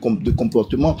changer de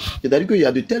comportement. C'est-à-dire qu'il y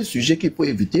a de tels sujets qu'il faut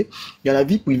éviter. Il y a la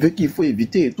vie privée qu'il faut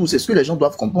éviter et tout. C'est ce que les gens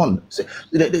doivent comprendre.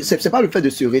 C'est pas le fait de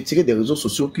se retirer des réseaux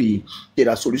sociaux qui est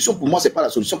la solution. Pour moi, c'est pas la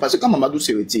solution. Parce que quand Mamadou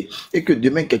se retire et que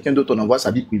demain, quelqu'un d'autre en envoie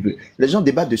sa vie privée, les gens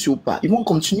débattent dessus ou pas. Ils vont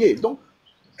continuer. Donc,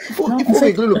 il faut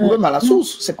régler le problème à la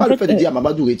source. C'est pas le fait de dire à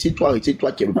Mamadou, retire-toi qui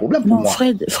est le problème pour moi.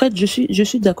 Fred, je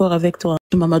suis d'accord avec toi.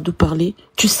 Mamadou parlait,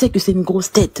 tu sais que c'est une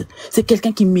grosse tête. C'est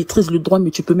quelqu'un qui maîtrise le droit,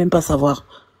 mais tu peux même pas savoir.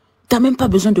 T'as même pas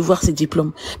besoin de voir ses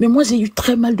diplômes. Mais moi, j'ai eu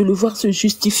très mal de le voir se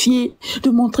justifier, de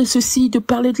montrer ceci, de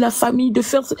parler de la famille, de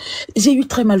faire... J'ai eu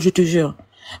très mal, je te jure.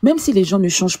 Même si les gens ne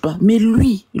changent pas, mais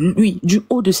lui, du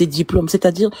haut de ses diplômes,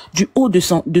 c'est-à-dire du haut de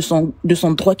son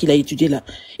droit qu'il a étudié là,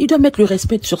 il doit mettre le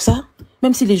respect sur ça,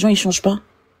 même si les gens ils changent pas.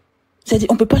 C'est-à-dire,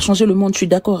 on peut pas changer le monde, je suis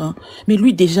d'accord, hein. Mais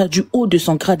lui, déjà, du haut de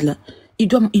son grade là, il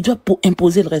doit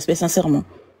imposer le respect, sincèrement.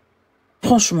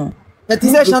 Franchement. Mais tu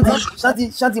sais,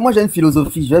 Chanty, moi j'ai une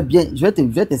philosophie,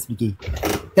 je vais t'expliquer.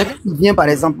 Quelqu'un qui vient, par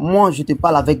exemple, moi je te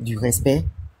parle avec du respect,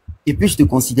 et puis je te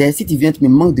considère, si tu viens, tu me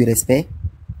manques de respect.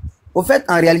 Au fait,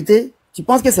 en réalité, tu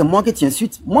penses que c'est moi que tu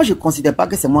insultes. Moi, je ne considère pas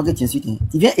que c'est moi que tu insultes.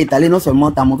 Tu viens étaler non seulement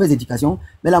ta mauvaise éducation,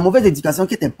 mais la mauvaise éducation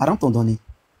que tes parents t'ont donnée.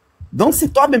 Donc, c'est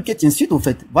toi-même que tu insultes, au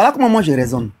fait. Voilà comment moi je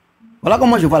raisonne. Voilà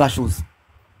comment je vois la chose.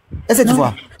 Est-ce que tu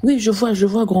vois? Oui, je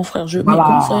vois, grand frère.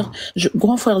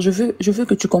 Grand frère, je veux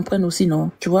que tu comprennes aussi, non?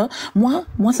 Tu vois? Moi,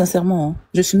 sincèrement, hein,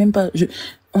 je suis même pas,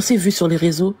 on s'est vu sur les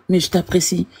réseaux, mais je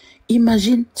t'apprécie.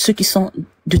 Imagine ceux qui sont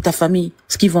de ta famille,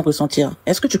 ce qu'ils vont ressentir.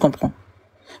 Est-ce que tu comprends?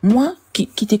 Moi, qui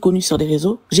t'ai connu sur les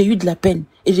réseaux, j'ai eu de la peine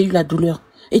et j'ai eu la douleur.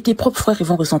 Et tes propres frères, ils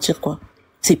vont ressentir quoi?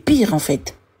 C'est pire, en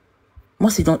fait. Moi,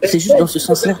 c'est juste dans ce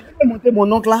sens-là. Tu peux monter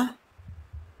mon oncle là?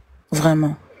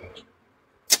 Vraiment.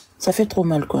 Ça fait trop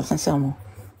mal, quoi, sincèrement.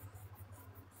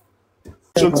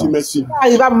 Gentil, merci.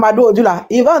 Il va Mamadou là.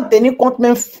 Il va en tenir compte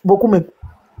même, beaucoup même.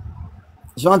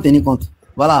 Je vais en tenir compte.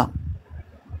 Voilà.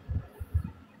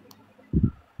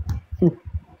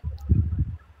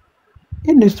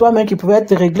 Une histoire même qui pouvait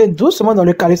être réglée doucement dans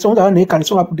le caleçon, dans les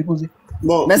caleçons là pour déposer.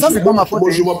 Bon, mais ça, c'est pas ma faute.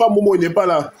 Je vois pas Momo, il n'est pas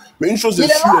là. Mais une chose est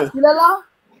sûre. Il est là?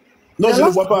 Non, je ne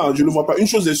le vois pas. Je ne le vois pas. Une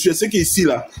chose est sûre, c'est qu'ici,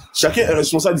 là, chacun est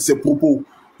responsable de ses propos.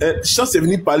 Chance est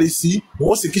venu parler ici.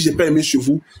 Moi, ce que j'ai pas aimé chez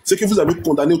vous, c'est que vous avez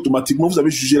condamné automatiquement, vous avez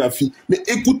jugé la fille. Mais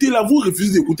écoutez-la, vous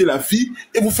refusez d'écouter la fille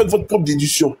et vous faites votre propre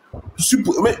déduction.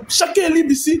 Mais chacun est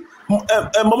libre ici.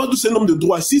 Mamadou, c'est un homme de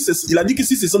droit. Il a dit que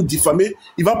si c'est sent diffamé,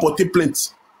 il va porter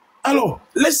plainte. Alors,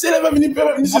 laissez-la, elle va venir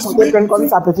s'exprimer. Comme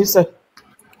sa petite soeur.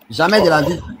 Jamais de la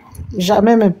vie.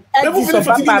 Jamais même. Mais vous venez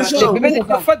fatiguer les gens. Il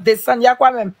faut descendre, il y a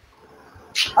quoi même?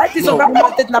 Ah, tu sont pas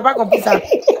peut-être n'a pas compris ça.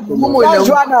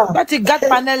 Toi, tu gâtes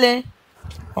panel, hein.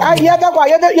 Ah, il y a de quoi?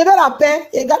 Il y a de la paix.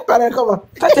 Il gâte panel comment?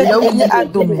 Toi, tu es venu à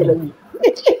dominer.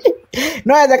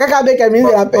 Non, il y a quelqu'un avec un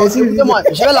ministre de la paix.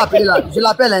 Je vais l'appeler là. Je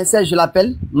l'appelle, hein, Serge, je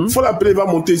l'appelle. Il faut l'appeler, il va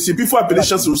monter ici. Puis il faut appeler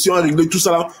Chance aussi, on va régler tout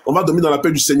ça là. On va dormir dans la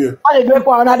paix du Seigneur. On régler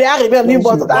quoi? On a déjà réglé.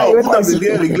 Vous n'avez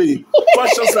rien réglé. Toi,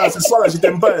 Chance là, ce soir là, je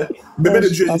t'aime pas. Bébé de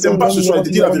Dieu, je t'aime pas ce soir, je te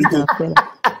dis la vérité.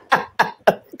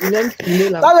 Ça veut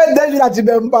dire là, tu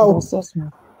m'aimes pas.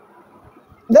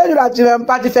 Déjà là, tu m'aimes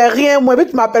pas, tu fais rien. Moi, puis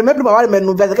tu m'appelles même plus pour avoir mes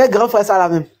nouvelles. Quel grand frère ça là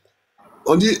même?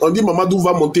 On dit Mamadou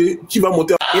va monter. Qui va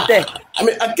monter?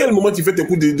 Mais à quel moment tu fais tes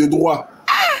coups de droit?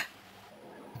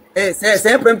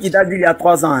 C'est un problème qui date d'il y a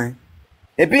 3 ans. Hein.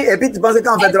 Et puis tu penses que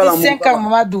quand on fait droit l'amour. 5 ans,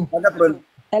 Mamadou.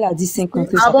 Elle a dit 50.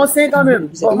 Ah bon, 5 ans même.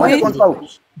 Bon, moi, je ne compte pas.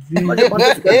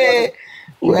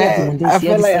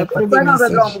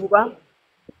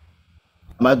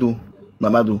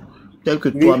 Mamadou, tel que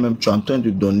toi-même, tu es en train de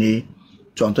donner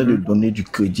tu es en train de donner du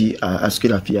crédit à ce que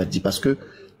la fille a dit, parce que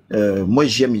moi,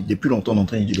 j'aime depuis longtemps en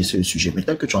train de laisser le sujet, mais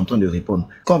tel que tu es en train de répondre,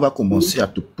 quand on va commencer à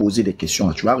te poser des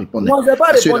questions, tu vas répondre. Non, je vais pas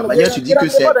parce que répondre. la manière, tu dis que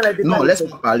c'est... Non,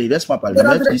 laisse-moi parler. La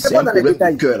manière, tu dis c'est un problème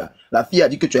de cœur, là. La fille a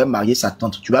dit que tu as marié sa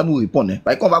tante. Tu vas nous répondre, hein.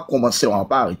 Parce qu'on va commencer, on va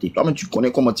pas arrêter. Toi-même, tu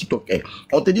connais comment TikTok est.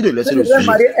 On te dit de laisser le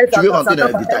sujet. Tu veux rentrer dans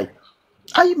les détails.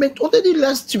 Aïe, mais on te dit,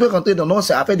 laisse, tu veux rentrer dans non,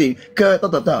 c'est affaire des cœurs,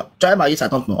 tu as marié sa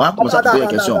tante, non? On va commencer à te poser des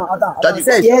questions. Tu as dit,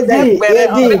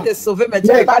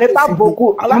 ne parlez pas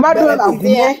beaucoup. Mamadou a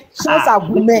boumé, chance a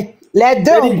boumé. Les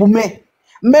deux ont boumé.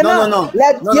 Maintenant,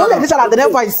 ils ont dit ça la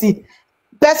dernière fois ici.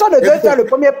 Personne ne peut faire le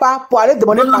premier pas pour aller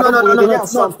demander pardon pour revenir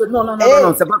ensemble. Non,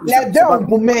 c'est pas comme ça. Les deux ont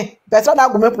boumé. Personne n'a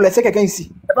boumé pour laisser quelqu'un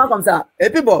ici. C'est pas comme ça. Et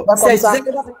puis bon, dans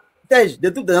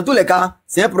tous les cas,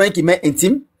 c'est un problème qui m'est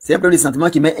intime. C'est un problème de sentiment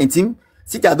qui m'est intime.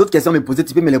 Si tu as d'autres questions à me poser,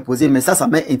 tu peux me les poser, mais ça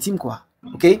m'est intime, quoi.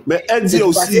 Ok? Mais elle dit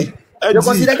aussi. Je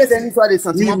considère que c'est une histoire de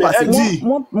sentiments passés.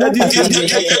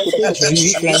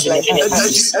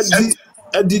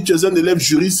 Elle dit, tu es un élève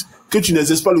juriste, que tu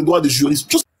n'exerces pas le droit de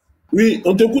juriste. Oui,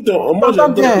 on t'écoute. Moi,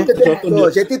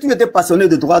 j'ai toujours été passionné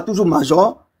de droit, toujours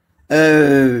major.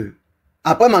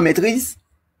 Après ma maîtrise,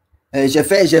 j'ai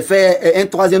fait un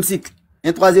troisième cycle.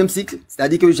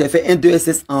 C'est-à-dire que j'ai fait un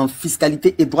 2SS en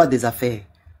fiscalité et droit des affaires.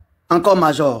 Encore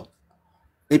major.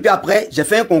 Et puis après, j'ai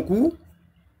fait un concours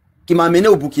qui m'a amené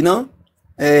au Burkina,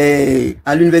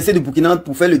 à l'université de Burkina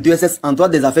pour faire le 2SS en droit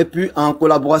des affaires, puis en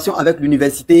collaboration avec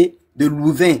l'université de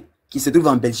Louvain, qui se trouve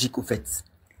en Belgique, au fait.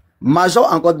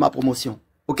 Major encore de ma promotion.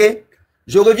 Ok?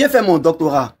 Je reviens faire mon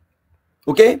doctorat.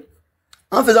 Ok?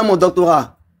 En faisant mon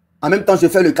doctorat, en même temps, je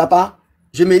fais le CAPA,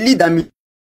 je me lie d'amis.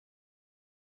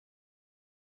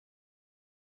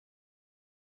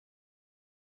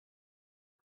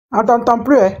 On t'entend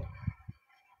plus, hein?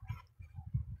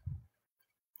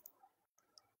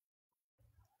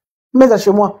 Mais c'est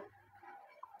chez moi.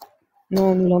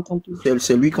 Non, on ne l'entend plus.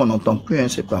 C'est lui qu'on n'entend plus, hein,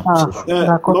 c'est pas. Ah,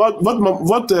 d'accord.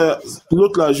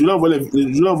 L'autre là, je lui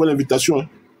envoie l'invitation. Hein.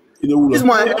 Il est où là?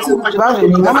 Excuse-moi. Il va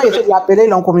venir. Maman, il fait de l'appeler, il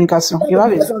est en communication. Il va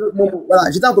venir. Voilà,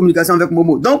 j'étais en communication avec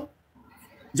Momo. Donc,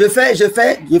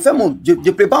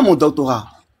 je prépare mon doctorat.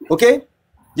 Ok?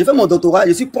 Je fais mon doctorat,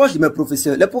 je suis proche de mes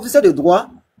professeurs. Les professeurs de droit,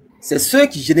 c'est ceux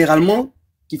qui généralement,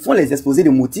 qui font les exposés de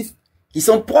motifs, qui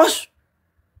sont proches.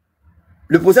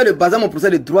 Le professeur de base, mon professeur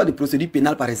de droit de procédure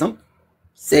pénale, par exemple,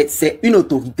 c'est une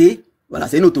autorité, voilà,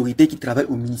 c'est une autorité qui travaille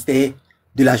au ministère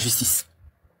de la Justice.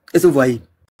 Est-ce que vous voyez?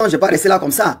 Non, je ne vais pas rester là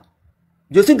comme ça.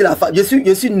 Je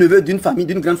suis neveu d'une famille,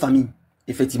 d'une grande famille.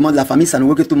 Effectivement, de la famille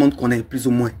Sanogo que tout le monde connaît, plus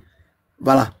ou moins.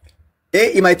 Voilà.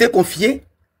 Et il m'a été confié,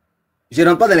 je ne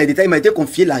rentre pas dans les détails, il m'a été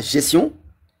confié la gestion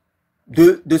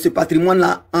de ce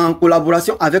patrimoine-là en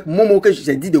collaboration avec Momo que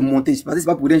j'ai dit de monter. Je pense que ce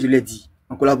n'est pas pour rien que je l'ai dit.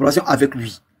 En collaboration avec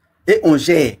lui. Et on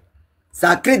gère.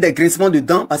 Ça crée des grincements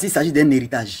dedans parce qu'il s'agit d'un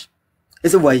héritage.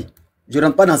 Est-ce que vous voyez? Je ne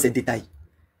rentre pas dans ces détails.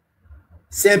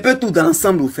 C'est un peu tout dans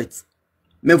l'ensemble au fait.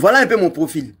 Mais voilà un peu mon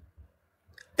profil.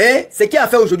 Et ce qui a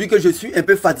fait aujourd'hui que je suis un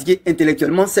peu fatigué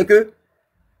intellectuellement, c'est que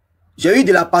j'ai eu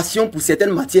de la passion pour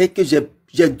certaines matières que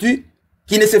j'ai dû,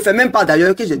 qui ne se fait même pas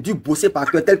d'ailleurs, que j'ai dû bosser par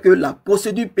cœur, telles que la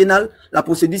procédure pénale, la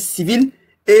procédure civile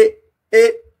et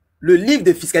le livre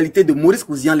de fiscalité de Maurice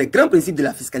Cousian, les grands principes de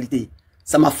la fiscalité.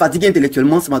 Ça m'a fatigué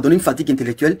intellectuellement, ça m'a donné une fatigue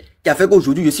intellectuelle qui a fait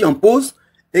qu'aujourd'hui je suis en pause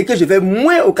et que je vais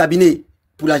moins au cabinet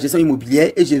pour la gestion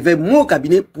immobilière et je vais moins au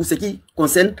cabinet pour ce qui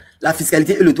concerne la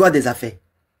fiscalité et le droit des affaires.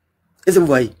 Est-ce que vous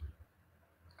voyez?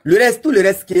 Le reste, tout le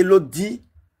reste que l'autre dit,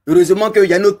 heureusement qu'il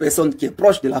y a une autre personne qui est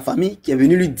proche de la famille qui est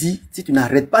venue lui dire, si tu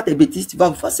n'arrêtes pas tes bêtises, tu vas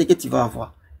voir ce que tu vas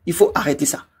avoir. Il faut arrêter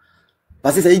ça.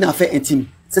 Parce que c'est une affaire intime.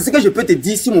 C'est ce que je peux te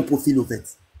dire sur mon profil au fait.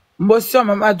 Monsieur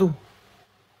Mamadou,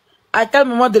 à quel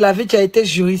moment de la vie tu as été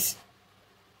juriste?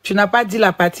 Tu n'as pas dit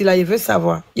la partie là, il veut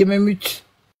savoir. Il me mute.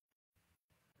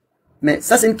 Mais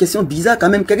ça, c'est une question bizarre quand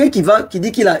même. Quelqu'un qui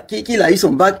dit qu'il a eu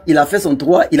son bac, il a fait son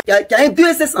droit, qui a un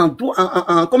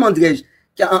 2SS comment dirais-je,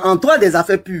 qui a un droit des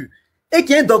affaires pures, et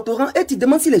qui est un doctorant, et tu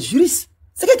demandes s'il est juriste.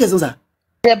 C'est quelle question ça?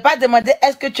 Je n'ai pas demandé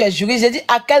est-ce que tu es juriste. J'ai dit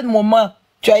à quel moment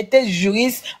tu as été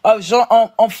juriste, genre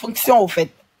en fonction au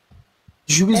fait.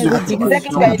 Juriste de la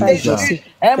fonction.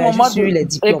 Un moment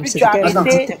et puis tu as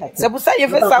arrêté. C'est pour ça que je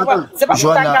veux savoir. C'est pas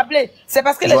pour t'accabler. C'est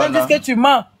parce que les gens disent que tu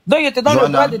mens. Donc je te donne le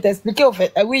droit de t'expliquer au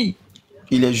fait. Oui.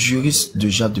 Il est juriste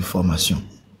déjà de formation.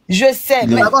 Je sais.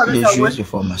 Il est juriste de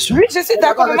formation. Oui, je suis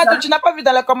d'accord. Tu n'as pas vu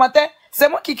dans les commentaires. C'est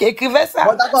moi qui écrivais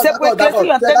ça. C'est pour éclaircir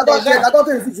l'antenne des gens. Tu es d'accord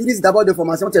que je suis juriste d'abord de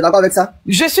formation? Tu es d'accord avec ça?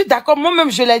 Je suis d'accord. Moi-même,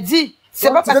 je l'ai dit. C'est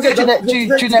pas parce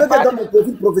que tu n'es pas dans mon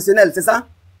profil professionnel, c'est ça?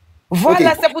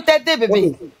 Voilà, c'est pour t'aider,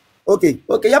 bébé. Ok, il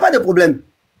n'y a pas de problème.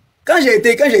 Quand j'ai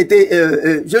été,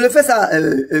 je le fais ça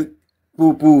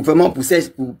vraiment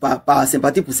par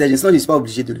sympathie pour Serge, sinon je ne suis pas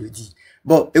obligé de le dire.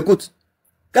 Bon, écoute,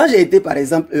 quand j'ai été par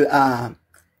exemple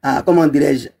comment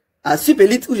dirais-je, à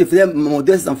Supélite où je faisais mon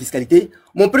DES en fiscalité,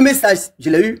 mon premier stage, je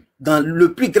l'ai eu dans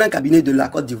le plus grand cabinet de la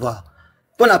Côte d'Ivoire,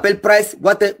 qu'on appelle Price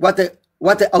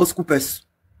Waterhouse-Coopers.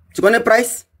 Tu connais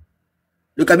Price?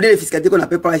 Le cabinet de fiscalité qu'on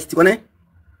appelle Price, tu connais?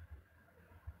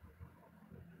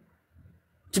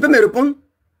 Tu peux me répondre?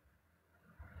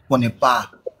 Je connais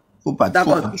pas. Faut pas.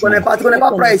 D'accord, tu connais pas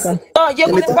Price. Non, je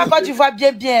ne connais pas Côte d'Ivoire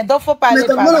bien, donc faut parler.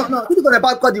 Non, tu ne connais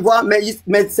pas Côte d'Ivoire, mais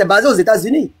c'est basé aux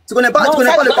États-Unis. Tu connais pas, non, tu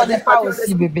connais pas le connais pas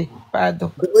aussi, bébé.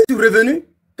 Pardon.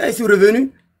 Quand je suis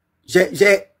revenu,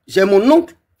 j'ai mon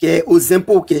oncle qui est aux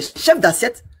impôts, qui est chef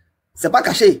d'assiette. C'est pas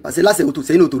caché, parce que là, c'est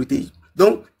une autorité.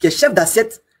 Donc, qui est chef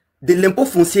d'assiette de l'impôt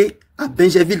foncier à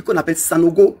Benjerville, qu'on appelle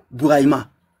Sanogo Bouraïma.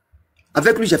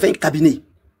 Avec lui, j'ai fait un cabinet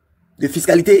de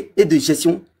fiscalité et de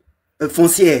gestion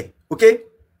foncière. OK?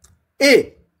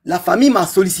 Et la famille m'a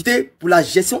sollicité pour la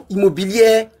gestion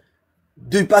immobilière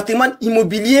du patrimoine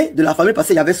immobilier de la famille parce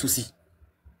qu'il y avait souci.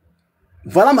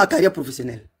 Voilà ma carrière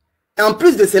professionnelle. Et en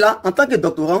plus de cela, en tant que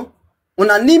doctorant, on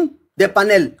anime des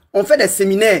panels, on fait des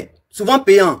séminaires, souvent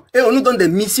payants, et on nous donne des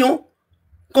missions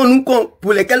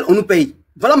pour lesquelles on nous paye.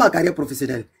 Voilà ma carrière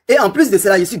professionnelle. Et en plus de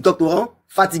cela, je suis doctorant,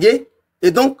 fatigué,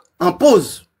 et donc en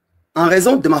pause, en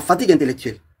raison de ma fatigue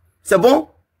intellectuelle. C'est bon?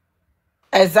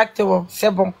 Exactement,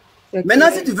 c'est bon. Maintenant,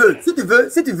 si tu veux,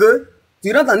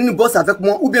 tu rentres en une bosse avec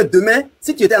moi, ou bien demain,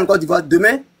 si tu étais en Côte d'Ivoire,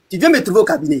 demain, tu viens me trouver au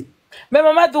cabinet. Mais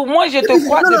Mamadou, moi je te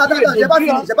crois non, depuis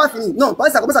attends, j'ai pas fini. Non, parce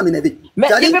que ça commence à m'énerver. Mais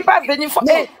il ne peut pas venir. Faut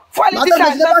aller dire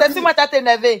ça, c'est moi t'as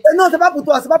énervé. Non, c'est pas pour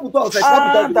toi, en fait.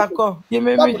 Ah, d'accord. C'est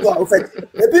pas pour toi, en fait.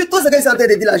 Et puis, tout ce que je suis en train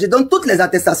de dire là, je donne toutes les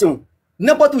attestations.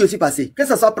 N'importe où je suis passé. Que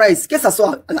ce soit Price, que ce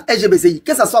soit la SGBCI,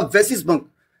 que ce soit Versus Bank.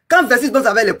 Quand Versus Bank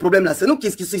avait les problèmes là, c'est nous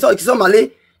qui sommes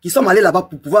allés là-bas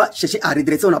pour pouvoir chercher à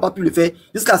redresser. On n'a pas pu le faire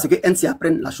jusqu'à ce que NCA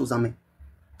prenne la chose en main.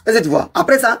 Est-ce que tu vois?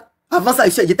 Après ça, avant ça,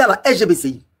 j'étais à la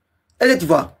SGBCI. Est-ce que tu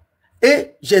vois?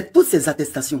 Et j'ai toutes ces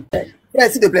attestations.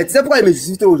 S'il te plaît, tu sais pourquoi il me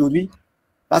suscite aujourd'hui?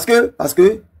 Parce que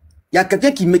il y a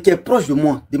quelqu'un qui est proche de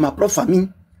moi, de ma propre famille,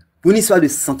 pour une histoire de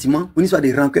sentiments, pour une histoire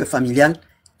de rancœur familiale,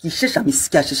 qui a cherché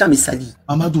à me salir.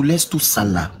 Mamadou, laisse tout ça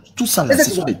là. Tout ça là, ce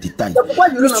sont des détails.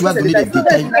 Plus tu vas donner des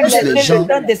détails, plus les gens... le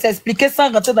temps de s'expliquer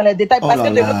sans rentrer dans les détails, parce que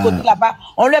de l'autre côté là-bas,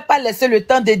 on ne lui a pas laissé le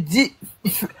temps de dire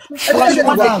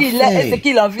franchement ce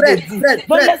qu'il a envie de dire.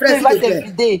 Donc laisse-le, va te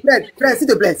vider. Frère, s'il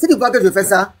te plaît, si tu vois que je fais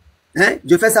ça,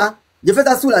 je fais ça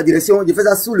sous la direction, je fais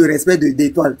ça sous le respect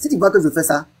des toiles. Si tu vois que je fais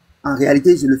ça, en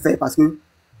réalité, je le fais parce que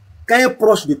quand un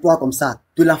proche de toi comme ça,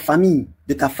 de la famille,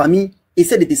 de ta famille,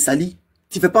 essaie de te salir,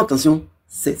 tu ne fais pas attention,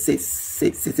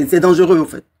 c'est dangereux en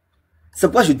fait. C'est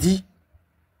pourquoi je dis,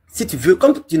 si tu veux,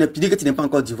 comme tu dis que tu n'es pas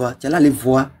encore d'Ivoire, tu allais aller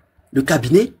voir le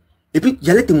cabinet, et puis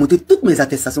j'allais te montrer toutes mes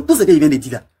attestations, tout ce que je viens de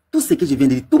dire là, tout ce que je viens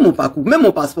de dire, tout mon parcours, même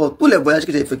mon passeport, tous les voyages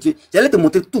que j'ai effectués, j'allais te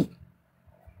montrer tout.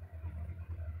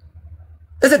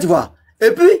 Est-ce que tu vois?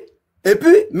 Et puis,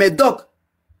 mes docs,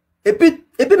 et puis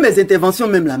mes interventions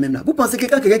même là. Vous pensez que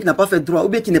quelqu'un qui n'a pas fait droit, ou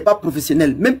bien qui n'est pas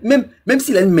professionnel, même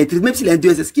s'il a une maîtrise, même s'il a un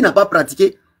 2SS, qui n'a pas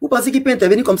pratiqué, vous pensez qu'il peut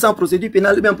intervenir comme ça en procédure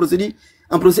pénale, ou bien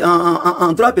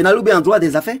en droit pénal, ou bien en droit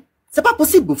des affaires? C'est pas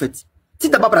possible, en fait. Si tu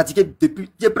n'as pas pratiqué depuis,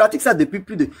 je pratique ça depuis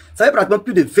ça fait pratiquement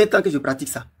plus de 20 ans que je pratique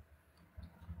ça.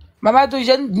 Mamadou,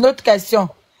 j'ai une autre question.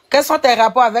 Quels sont tes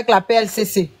rapports avec la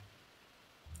PLCC?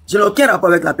 Je n'ai aucun rapport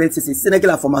avec la PLCC, ce n'est que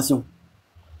la formation.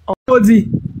 Et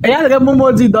il y a le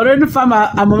Momo dit, donner une femme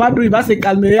à Mamadou, il va se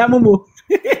calmer. Il y a Momo.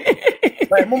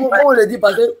 Ouais, Momo le dit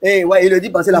parce que, il le dit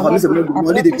parce que la famille, c'est bon.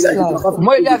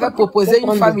 Moi, il lui avait proposé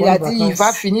une femme, il a dit, il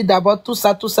va finir d'abord tout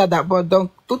ça d'abord.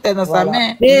 Donc, tout est dans sa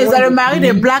main. Et c'est le mari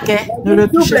des Blacks, hein. Ne le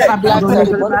touchez pas, Black.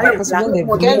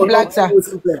 Quel Black, ça?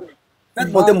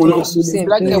 Faites monter mon nom. C'est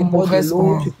Black est mauvaise.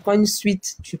 Tu prends une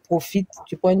suite, tu profites,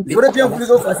 tu prends une. Il faudrait bien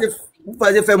vous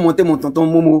fassiez faire monter mon tonton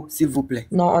Momo, s'il vous plaît.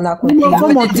 Non, on a compris.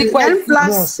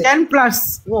 Quelle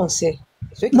place? Nous, on sait.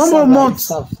 Ceux qui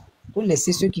savent, pour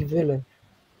laisser ceux qui veulent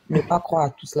ne pas croire à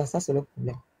tout cela, ça c'est le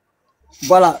problème.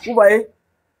 Voilà, vous voyez.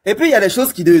 Et puis il y a des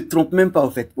choses qui ne trompent même pas en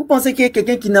fait. Vous pensez qu'il y a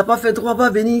quelqu'un qui n'a pas fait droit va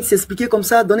venir s'expliquer comme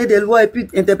ça, donner des lois et puis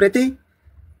interpréter?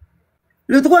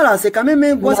 Le droit là, c'est quand même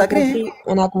un bois sacré.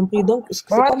 On a compris. Donc,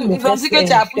 ils ont dit que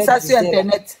tu as appris ça sur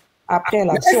Internet. Après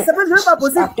là,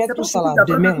 après tout ça là,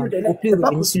 demain, il ne faut plus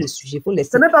revenir sur le sujet. Faut laisser.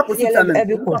 C'est même pas possible. Elle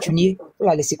veut continuer, il faut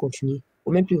la laisser continuer.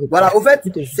 Faut même plus revenir. Voilà, au fait,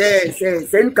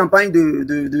 c'est une campagne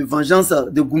de vengeance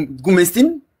de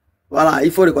Goumestine. Voilà,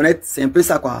 il faut reconnaître, c'est un peu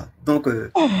ça quoi. Donc,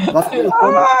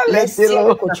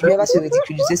 laissez-le continuer, elle va se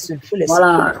ridiculiser seule. Faut laisser.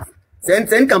 Voilà.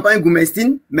 C'est une campagne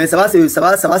Goumestine, mais ça va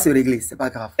se régler, c'est pas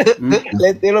grave.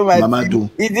 Mamadou,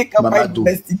 il dit campagne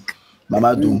Goumestine.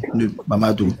 Mamadou,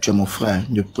 tu es mon frère,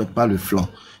 ne prête pas le flanc.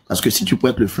 Parce que si tu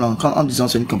prêtes le flanc, en disant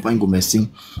c'est une campagne commerciale,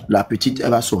 la petite,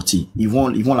 elle va sortir. Ils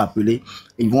vont l'appeler.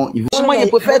 Moi, je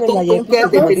préfère ton père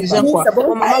intelligent, quoi.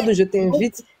 Mamadou,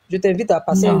 je t'invite à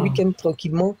passer un week-end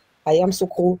tranquillement à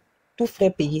Yamsokro, tout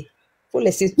frais payé. Faut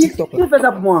laisser TikTok. Qui fait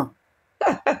ça pour moi?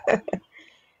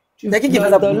 Tu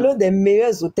vas dans l'un des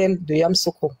meilleurs hôtels de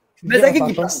Yamsokro. Mais c'est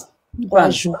qui passe? 3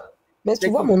 jours. Mais tu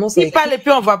vois mon nom, c'est. Il parle et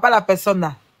puis on voit pas la personne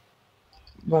là.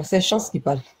 Bon, c'est Chance qui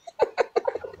parle.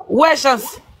 Ouais,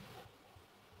 Chance.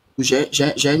 J'ai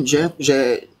une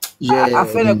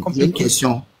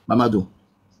question, Mamadou.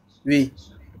 Oui.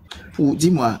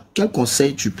 Dis-moi, quel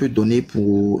conseil tu peux donner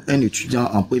pour un étudiant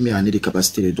en première année de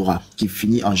capacité de droit qui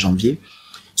finit en janvier,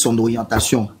 son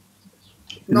orientation,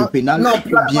 le pénal, non,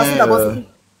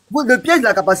 le piège de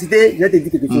la capacité, je vais te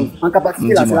dire quelque chose. En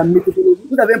capacité, là, c'est la méthodologie.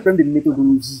 Vous avez un problème de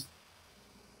méthodologie.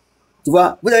 Tu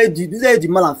vois, vous avez du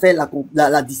mal à faire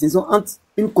la distinction entre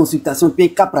une consultation, puis un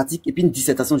cas pratique, et puis une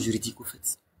dissertation juridique, au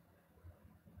fait.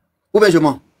 Ou bien je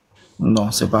mens?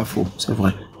 Non, c'est pas faux, c'est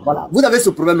vrai. Voilà, vous avez ce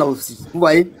problème-là aussi, vous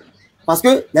voyez? Parce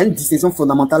qu'il y a une distinction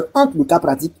fondamentale entre le cas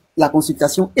pratique, la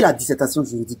consultation et la dissertation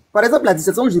juridique. Par exemple, la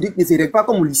dissertation juridique ne se règle pas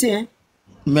comme au lycée, hein.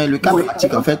 Mais le cas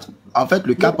pratique, en fait,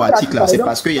 le cas pratique, là, c'est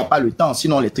parce qu'il n'y a pas le temps.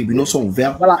 Sinon, les tribunaux sont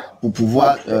ouverts pour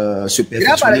pouvoir se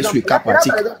perfectionner sur le cas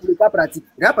pratique.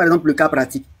 Regarde par exemple le cas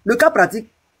pratique. Le cas pratique,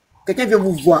 quelqu'un vient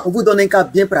vous voir, on vous donne un cas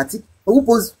bien pratique, on vous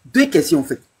pose 2 questions, en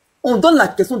fait. On donne la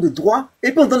question de droit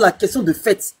et puis on donne la question de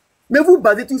fait. Mais vous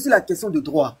basez tout sur la question de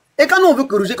droit. Et quand nous, on veut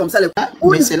corriger comme ça les points,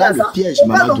 mais c'est là le piège,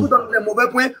 Mamadou. Quand on vous donne les mauvais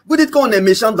points, vous dites qu'on est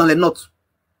méchant dans les notes.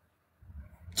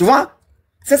 Tu vois?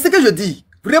 C'est ce que je dis.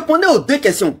 Vous répondez aux 2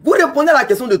 questions. Vous répondez à la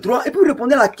question de droit et puis vous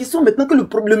répondez à la question maintenant que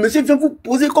le monsieur vient vous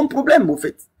poser comme problème, au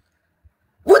fait.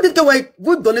 Vous dites que ouais,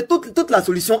 vous donnez toute la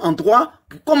solution en droit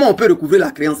pour comment on peut recouvrer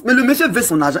la créance. Mais le monsieur veut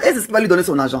son argent. Et c'est ce qui va lui donner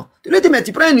son argent. Tu lui dis, mais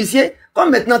tu prends un huissier,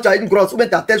 comme maintenant tu as une grosse ou bien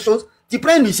tu as telle chose, tu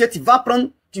prends un huissier, tu vas prendre,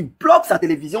 tu bloques sa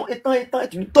télévision, et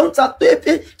tu lui donnes ça,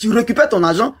 et tu récupères ton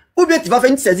argent. Ou bien tu vas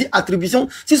faire une saisie attribution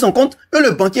sur son compte et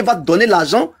le banquier va te donner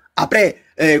l'argent après,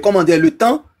 comment dire,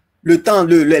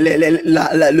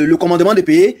 le commandement de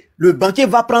payer, le banquier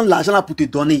va prendre l'argent là pour te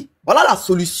donner. Voilà la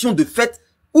solution de fait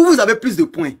où vous avez plus de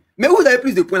points. Mais où vous avez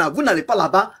plus de points là, vous n'allez pas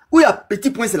là-bas. Où il y a petit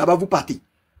point, c'est là-bas, vous partez.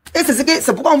 Et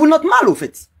c'est pourquoi on vous note mal, au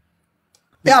fait.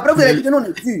 Et après, vous allez dire, non,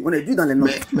 on est dû dans les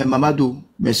notes. Mais Mamadou,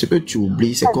 mais ce que tu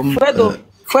oublies, c'est comme...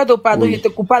 Fredo, pardon, je te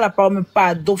coupe pas la parole, mais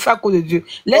pardon, fais à cause de Dieu.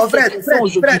 Laisse cette question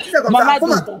aujourd'hui.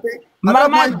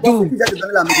 Mamadou.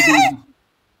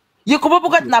 Je comprends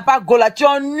pourquoi tu n'as pas go là, tu es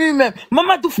en nu même.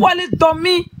 Mamadou, faut aller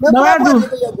dormir. Mamadou.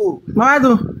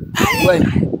 Ouais.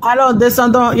 Alors,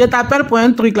 descendons. Je t'appelle pour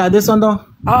un truc là, descendons.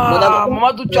 Ah,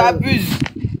 Mamadou, tu abuses.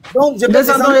 Donc,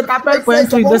 descendons, je t'appelle pour un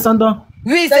truc, descendons.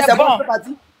 Oui, c'est bon.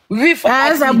 Oui,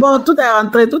 c'est bon, tout est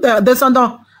rentré,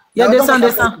 descendons. Il y a descend.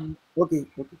 Ok.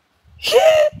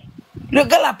 Le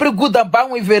gars l'a pris goût dans bas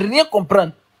où il veut rien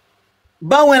comprendre.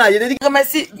 Bah ouais là, il a dit mais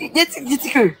si, il dit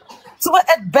que tu vas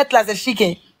être bête là, c'est chic,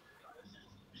 hein.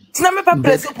 Tu n'as même pas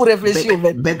pressé pour réfléchir,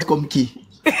 bête comme qui?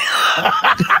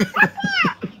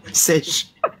 Sèche.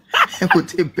 Un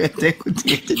côté bête, un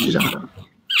côté intelligent.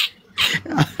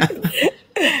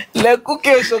 Les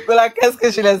cookies au chocolat, qu'est-ce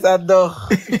que je les adore.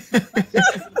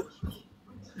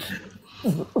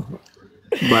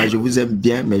 Bah, je vous aime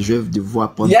bien, mais je vais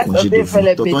devoir prendre congé de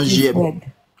vous. Tonton JM.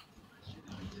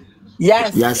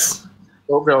 Yes.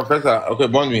 Ok, on fait ça. Ok,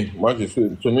 bonne nuit. Moi,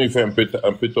 ce nuit, il fait un peu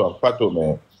tôt, pas tôt,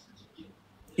 mais...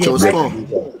 Tu es au sport?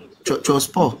 Tu es au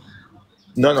sport?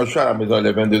 Non, je suis à la maison, il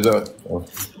est 22h.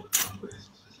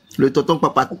 Le tonton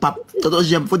tonton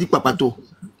JM, faut dire papato.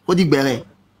 Faut dire béret.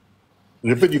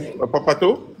 Je peux dire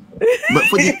papato?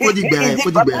 Faut dire béret,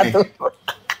 faut dire béret.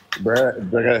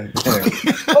 Béret.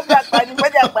 Faut dire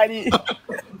Apani.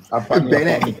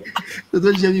 Béret.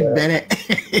 Tonton JM dit béret.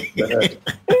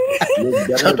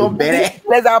 Tonton béret.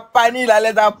 Les Apani là.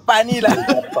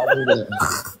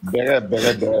 Béret.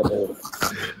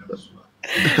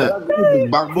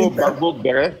 Barbeau,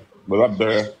 béret. Voilà,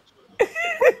 béret.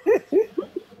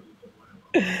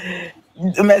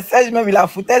 Mais ça, même, il a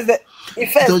foutu. Il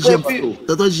fait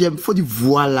Tonton JM, faut dire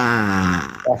voilà.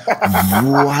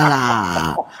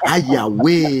 Voilà. Aïe,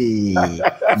 ouais.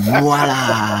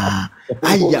 Voilà.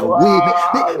 Aïe, ouais.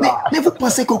 Mais vous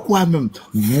pensez que quoi même?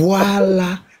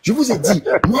 Voilà. Je vous ai dit,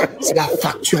 moi, c'est la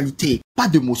factualité, pas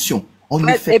d'émotion. On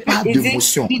ne fait pas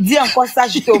d'émotion. Il dit encore ça,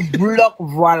 je te bloque,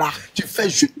 voilà. Tu fais,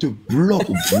 je te bloque,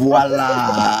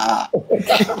 voilà.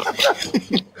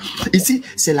 Ici,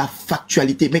 c'est la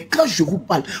factualité. Mais quand je vous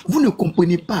parle, vous ne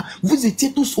comprenez pas. Vous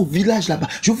étiez tous au village là-bas.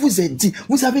 Je vous ai dit,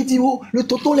 vous avez dit, oh, le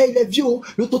tonton là, il est vieux. Oh.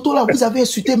 Le tonton là, vous avez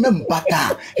insulté même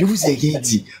bâtard. Je vous ai rien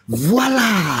dit. Voilà.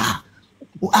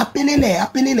 Appelez-les,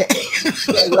 appelez-les.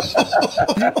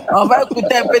 On va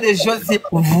écouter un peu de choses.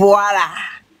 Voilà.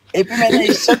 Et puis maintenant,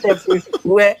 il chante un peu.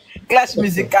 Ouais, clash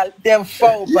musical. T'es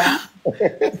fort ou pas?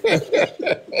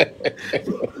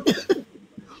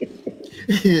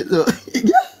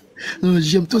 Non,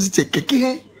 j'aime toi si tu es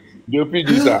quelqu'un. Depuis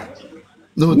dit ça.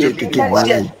 Non, tu es quelqu'un.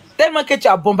 Voilà. Tellement que tu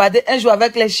as bombardé un jour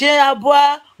avec les chiens à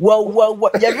boire. Waouh, waouh,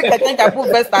 waouh. Il y a vu quelqu'un qui a pour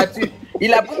faire statut.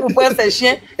 Il a pour prendre ses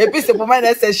chiens. Et puis c'est pour moi, il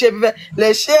a ses chiens.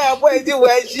 Les chiens à boire, il dit,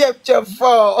 ouais, j'aime, tu es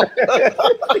fort.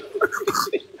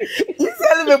 Il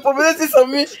s'est me promener sur son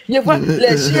mur. Il voit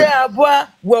les chiens à boire.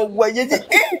 Waouh, waouh. Il dit,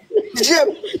 j'aime.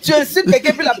 Tu es sûr que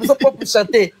quelqu'un peut la personne pour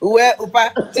chanter. Ouais ou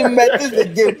pas? Tu maîtrises le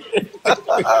game.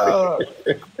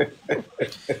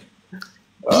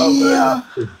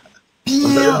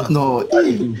 Pire. Non,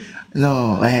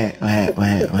 non, ouais.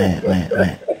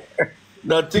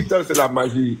 Non, TikTok, c'est la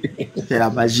magie. C'est la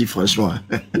magie, franchement.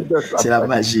 C'est la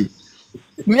magie.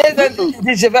 Mais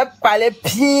je vais parler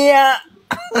bien.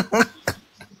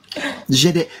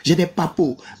 J'ai des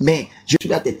papos, mais je suis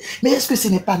la tête. Mais est-ce que ce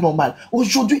n'est pas normal?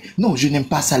 Aujourd'hui, non, je n'aime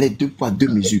pas ça, les 2 poids, 2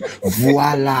 mesures.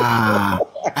 Voilà.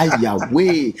 Aïe,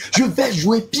 ouais. Je vais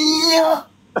jouer bien.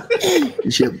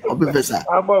 On peut faire ça.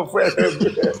 Ah bon, frère.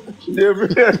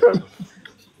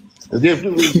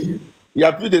 Il n'y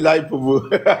a plus de live pour vous.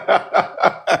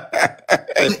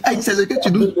 C'est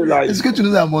ce que tu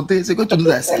nous as monté, ce que tu nous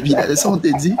as servi. C'est ça on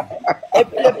t'a dit. Et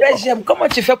puis le père, j'aime. Comment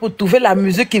tu fais pour trouver la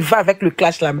musique qui va avec le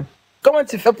clash là même? Comment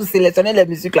tu fais pour sélectionner les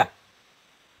musiques là?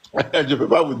 Je ne peux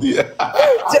pas vous dire.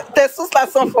 Tes sources là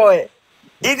sont fortes.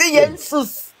 Il dit il y a une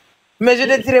source. Mais je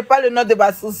ne dirai pas le nom de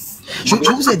ma source. Je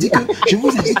vous ai dit que je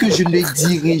ne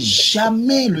dirai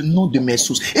jamais le nom de mes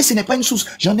sources. Et ce n'est pas une source.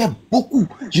 J'en ai beaucoup.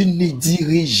 Je ne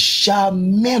dirai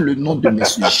jamais le nom de mes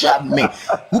sources. Jamais.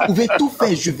 Vous pouvez tout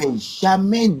faire. Je vais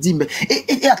jamais dire.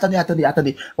 Et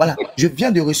attendez. Voilà. Je viens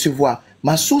de recevoir.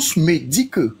 Ma source me dit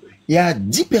que il y a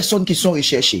 10 personnes qui sont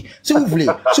recherchées. Si vous voulez.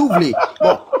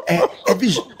 Bon,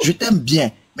 Edwige, je t'aime bien.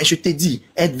 Mais je t'ai dit,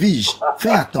 Edwige, fais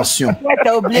attention.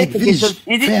 T'as oublié quelque chose.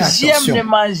 Il dit, j'aime ne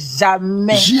mange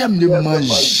jamais. J'aime ne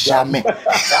mange jamais.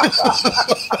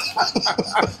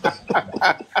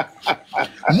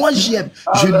 Moi, j'aime,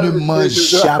 je ne mange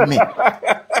jamais.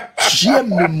 J'aime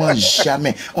ne mange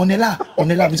jamais. On est là,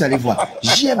 vous allez voir.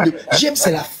 J'aime,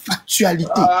 c'est la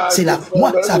factualité. C'est la,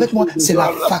 moi, c'est avec moi, c'est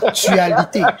la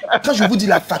factualité. Quand je vous dis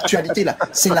la factualité, là,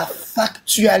 c'est la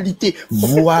factualité.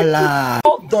 Voilà.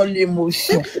 Dans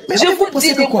l'émotion. Mais je vous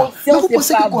pensez que quoi? Vous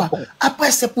pensez que quoi?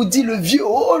 Après, c'est pour dire le vieux,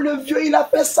 oh, le vieux, il a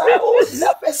fait ça, oh, il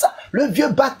a fait ça. Le vieux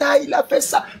bataille, il a fait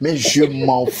ça. Mais je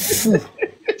m'en fous.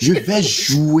 Je vais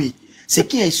jouer. C'est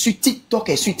qui est sur TikTok,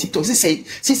 est sur TikTok. Si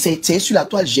c'est sur la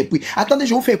toile, j'ai pris. Attendez, je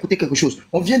vais vous faire écouter quelque chose.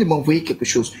 On vient de m'envoyer quelque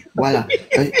chose. Voilà.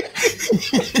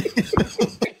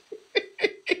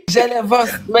 J'ai les voix,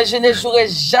 mais je ne jouerai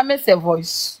jamais ces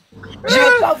voices. Je ne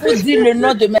vais pas vous dire le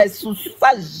nom de mes sources.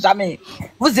 Ça, jamais.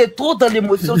 Vous êtes trop dans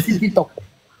l'émotion sur TikTok.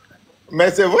 Mais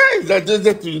c'est vrai, vous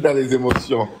êtes toujours dans les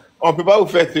émotions. On ne peut pas vous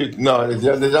faire truc. Non, les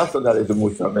gens sont dans les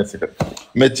émotions.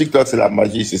 Mais TikTok, c'est la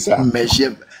magie, c'est ça.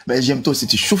 Mais j'aime toi aussi.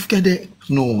 Tu chauffes que des...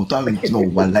 Non, toi, non,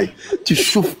 voilà. Tu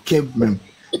chauffes que même.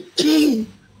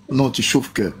 Non, tu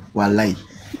chauffes que... Voilà.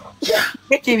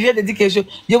 Qui vient de dire quelque chose.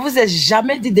 Je ne vous ai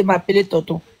jamais dit de m'appeler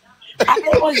tonton.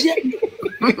 Appelez-moi j'aime.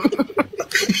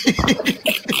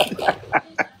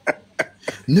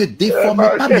 Ne déformez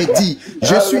pas mes dires.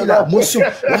 Je suis la motion.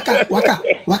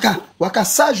 Waka,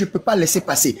 ça, je ne peux pas laisser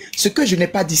passer. Ce que je n'ai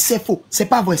pas dit, c'est faux. C'est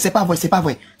pas vrai. Ce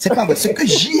que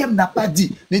JM n'a pas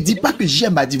dit. Ne dis pas que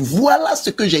JM a dit. Voilà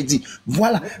ce que j'ai dit.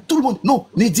 Voilà. Tout le monde. Non,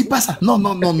 ne dis pas ça. Non.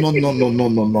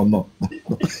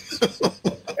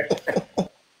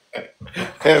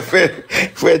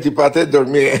 Frère, tu partais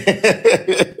dormir.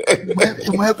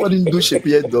 Moi, prendre une douche et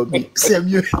puis être dormi. C'est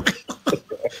mieux.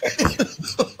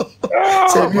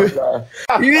 C'est mieux.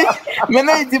 Oui,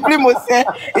 maintenant il dit plus mon sein.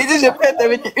 Il dit je peux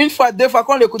intervenir 1 fois, 2 fois,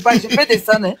 qu'on ne l'écoute pas, je peux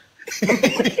descendre. Hein.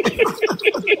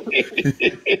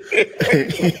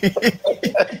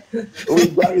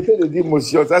 Oui, arrêtez de dire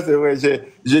motion, ça c'est vrai.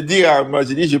 Je dis à moi,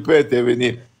 je peux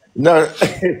intervenir. Non,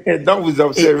 donc vous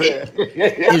observez.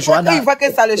 Et Joanna, il voit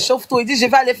que ça le chauffe tout. Il dit je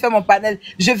vais aller faire mon panel.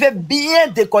 Je vais bien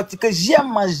décortiquer.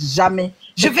 J'aime jamais.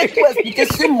 Je vais tout expliquer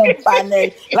sur mon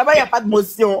panel. Là-bas, il n'y a pas de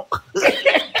motion.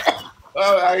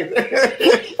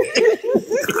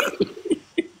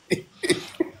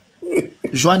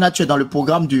 Johanna, tu es dans le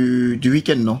programme du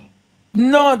week-end, non?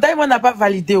 Non, Daïma n'a pas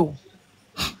validé. Oh.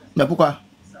 Mais pourquoi?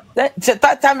 Tu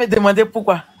as me demandé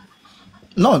pourquoi.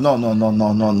 Non.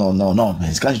 Mais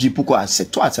quand je dis pourquoi,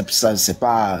 c'est toi, c'est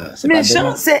pas. Mais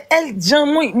Jean, c'est elle, Jean,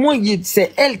 moi,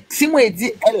 c'est elle. Si moi, il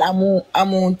dit elle à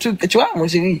mon truc, tu vois, mon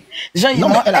chéri. Jean,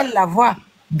 elle la voit.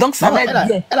 Donc, ça va être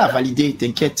bien. Elle a validé,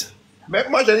 t'inquiète. Mais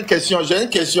moi, j'ai une question.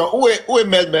 Où est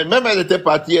Mel? Même elle était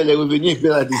partie, elle est revenue et fait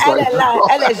la disparition.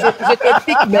 Elle est là, je te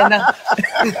pique maintenant.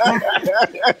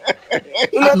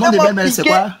 Le nom de Mel, c'est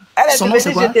quoi? Son nom,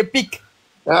 c'est quoi? Je te pique.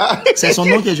 C'est son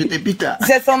nom que je te pique là.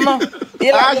 C'est son nom.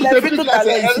 Il a vu tout à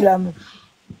l'heure ici là.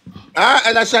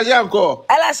 Elle a changé encore.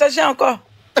 Elle a changé encore.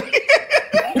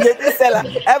 Je dis celle-là.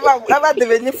 Elle va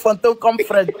devenir fantôme comme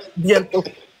Fred bientôt.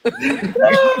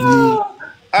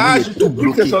 Je te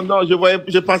pique, c'est son nom.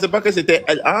 Je pensais pas que c'était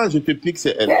elle. Je te pique,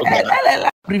 c'est elle. Elle est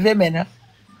là, privée maintenant.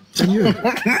 C'est mieux.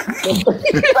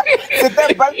 C'était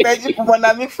un bac perdu pour mon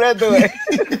ami Fred. Ouais.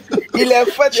 Il est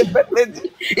fou de perdu.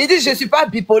 Il dit, je ne suis pas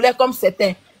bipolaire comme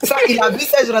certains. Ça, il a vu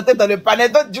ça, je rentrais dans le panel.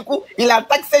 Donc, du coup, il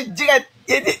attaque ça direct.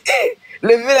 Il dit,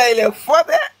 le vieux là, il est fou.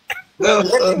 Hein?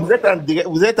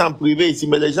 Vous êtes en privé ici,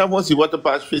 mais les gens vont sur votre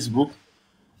page Facebook.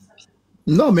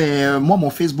 Non, mais moi, mon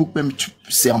Facebook, même,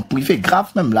 c'est en privé, grave,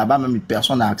 même là-bas, même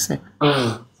personne n'a accès.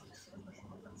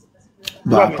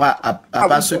 Bon, à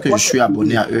part ceux que je suis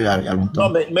abonné à eux il y a longtemps. Non,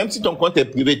 mais même si ton compte est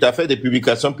privé, tu as fait des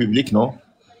publications publiques, non?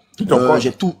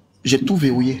 J'ai tout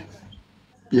verrouillé.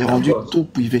 J'ai rendu tout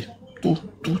privé. Tout.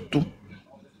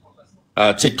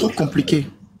 C'est trop compliqué.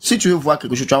 Si tu veux voir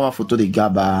quelque chose, tu vas voir photo des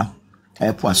gars,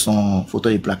 un poisson, photo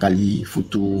des placali,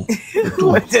 photo.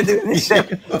 Tout. C'est devenu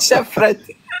chef Fred.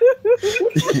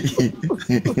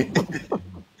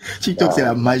 TikTok, c'est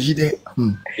la magie des.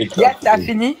 Yes, t'as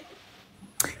fini?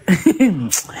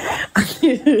 Yes,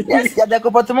 il y a des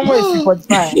comportements moi je supporte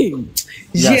pas.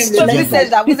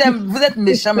 Vous êtes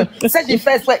méchants. Ça, j'ai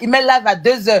fait exprès. Il met live à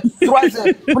 2h,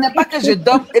 3h. Vous n'êtes pas que je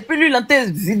dorme. Et puis lui, il entend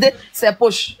vider ses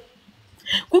poches.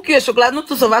 Cookie et chocolat, nous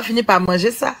tous, on va finir par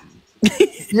manger ça.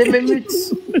 Je me mute.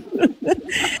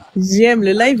 J'aime.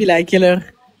 Le live, il est à quelle heure?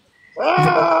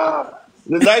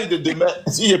 Le live de demain,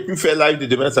 si j'ai pu faire live de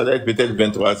demain, ça doit être peut-être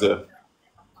 23h.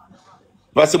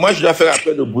 Parce que moi, je dois faire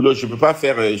après le boulot. Je ne peux pas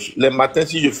faire. Les matins,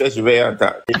 si je fais, je vais en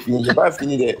temps. Je ne vais pas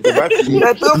finir.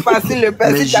 C'est trop facile, le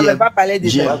père, si tu n'avais pas parlé de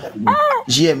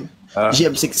JM,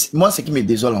 moi, ce qui me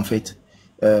désole, en fait,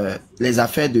 les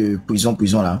affaires de prison,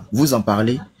 là, vous en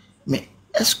parlez, mais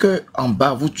est-ce que en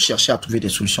bas, vous cherchez à trouver des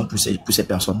solutions pour ces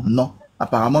personnes? Non.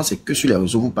 Apparemment, c'est que sur les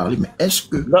réseaux, vous parlez, mais est-ce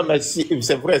que... Non, mais si,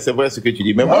 c'est vrai ce que tu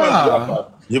dis. Mais moi,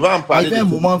 je vais en parler.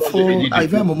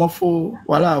 Arrivé un moment,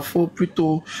 faut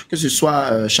plutôt que ce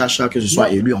soit Chacha, que ce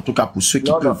soit élu, en tout cas pour ceux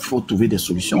qui peuvent, faut trouver des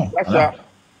solutions.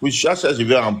 Oui, Chacha, je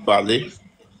vais en parler.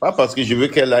 Pas parce que je veux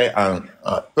qu'elle aille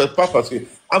pas parce que...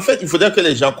 En fait, il faudrait que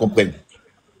les gens comprennent.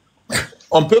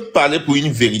 On peut parler pour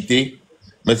une vérité,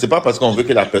 mais c'est pas parce qu'on veut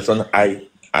que la personne aille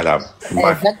à la...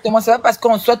 Exactement, c'est pas parce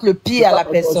qu'on souhaite le pire à la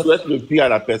personne. On souhaite le pire à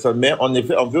la personne, mais en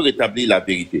effet, on veut rétablir la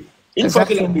vérité. Une fois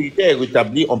que la vérité est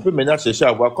rétablie, on peut maintenant chercher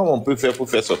à voir comment on peut faire pour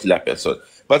faire sortir la personne.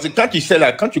 Parce que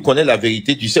quand tu connais la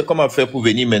vérité, tu sais comment faire pour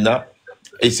venir maintenant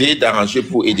essayer d'arranger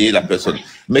pour aider la personne.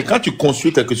 Mais quand tu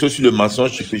construis quelque chose sur le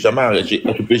mensonge, tu peux jamais arranger,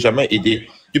 tu peux jamais aider,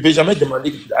 tu peux jamais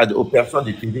demander aux personnes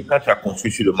de t'aider quand tu as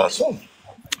construit sur le mensonge.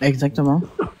 Exactement.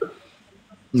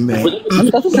 Mais... De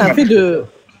toute façon, c'est un fait de...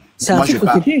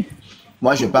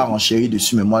 Moi, je pars en chérie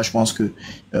dessus, mais moi, je pense que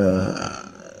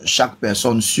chaque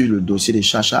personne sur le dossier des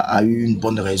Chacha a eu une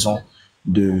bonne raison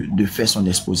de faire son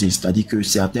exposé. C'est-à-dire que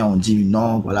certains ont dit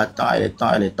non, voilà, elle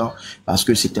est temps, parce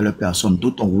que c'était leur personne.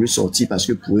 D'autres ont voulu sortir parce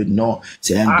que pour eux, non,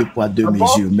 c'est un 2 poids 2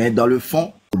 mesures. Mais dans le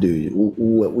fond,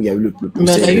 où il y a eu le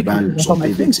procès,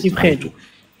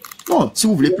 non, si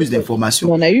vous voulez plus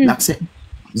d'informations, l'accès.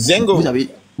 Zengo.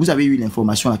 Vous avez eu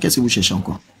l'information là, qu'est-ce que vous cherchez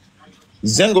encore?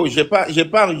 Zengo, j'ai pas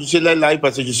enregistré leur live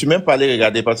parce que je suis même pas allé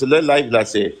regarder parce que leur live là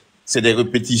c'est des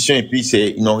répétitions et puis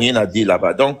ils n'ont rien à dire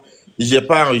là-bas. Donc j'ai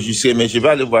pas enregistré, mais je vais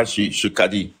aller voir chez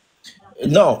Kadi.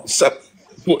 Non, ça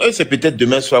pour eux c'est peut-être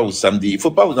demain soir ou samedi. Il faut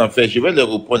pas vous en faire. Je vais les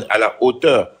reprendre à la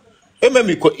hauteur.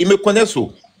 Eux-mêmes ils me connaissent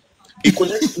où? Ils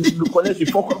me connaissent. Ils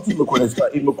font comme s'ils me connaissent pas.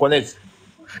 Ils me connaissent.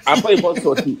 Après ils vont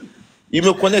sortir. Ils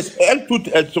me connaissent. Elles toutes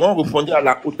elles seront répondues à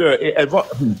la hauteur et elles vont.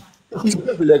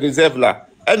 Je les réserve là.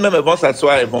 Elles-mêmes, elles vont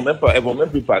s'asseoir, elles vont même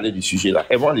plus parler du sujet là.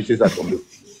 Elles vont laisser ça tomber.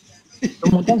 Le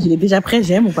montage, il est déjà prêt,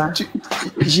 j'aime ou pas?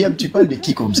 J'aime, tu parles de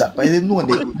qui comme ça? Parce que nous,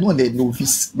 on est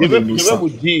novices. Je vais vous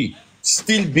dire,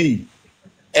 Still B,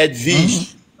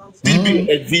 Edwige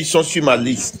sont sur ma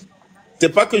liste. C'est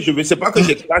pas que je veux, c'est pas que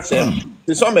je crache, hein.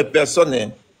 Ce sont mes personnes,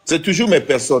 hein. C'est toujours mes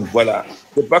personnes, voilà.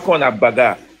 C'est pas qu'on a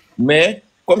bagarre. Mais,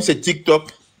 comme c'est TikTok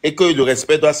et que le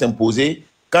respect doit s'imposer,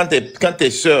 quand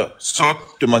tes sœurs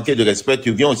sortent te manquer de respect,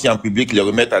 tu viens aussi en public les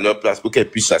remettre à leur place pour qu'elles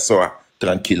puissent s'asseoir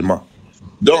tranquillement.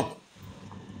 Donc,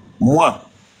 moi,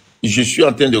 je suis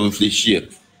en train de réfléchir.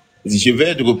 Je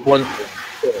vais répondre.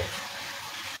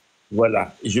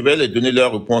 Voilà. Je vais leur donner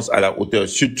leur réponse à la hauteur.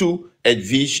 Surtout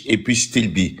Edwige et puis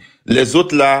Stilby. Les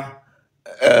autres là,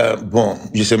 bon,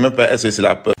 je sais même pas est-ce que c'est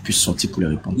la peur. Puis sortir pour les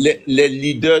répondre. Les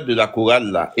leaders de la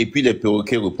chorale là, et puis les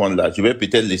perroquets répondent là. Je vais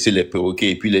peut-être laisser les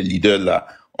perroquets et puis les leaders là.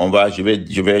 Je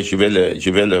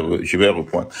vais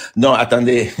répondre. Non,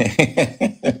 attendez.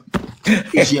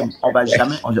 on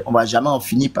va jamais en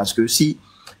finir parce que si,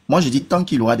 moi je dis tant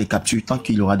qu'il aura des captures, tant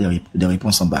qu'il aura des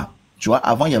réponses en bas. Tu vois,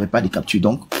 avant il n'y avait pas de captures.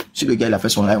 Donc, si le gars il a fait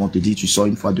son live, on te dit tu sors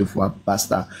une fois, deux fois,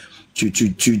 basta. Tu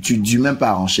dis même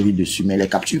pas à enchérir dessus. Mais les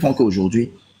captures font qu'aujourd'hui,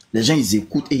 les gens ils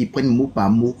écoutent et ils prennent mot par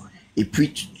mot et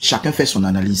puis chacun fait son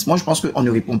analyse. Moi je pense qu'on ne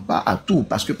répond pas à tout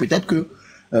parce que peut-être que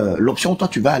l'option où toi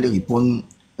tu vas aller répondre,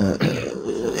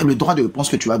 le droit de réponse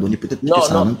que tu vas donner, peut-être que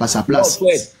ça n'a même pas sa place. Non,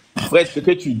 Fred, ce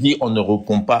que tu dis, on ne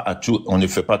répond pas à tout, on ne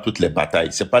fait pas toutes les batailles.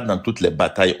 C'est pas dans toutes les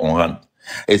batailles on rentre.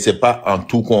 Et c'est pas en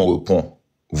tout qu'on répond.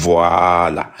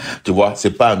 Voilà. Tu vois,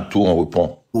 c'est pas en tout on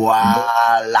répond.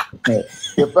 Voilà.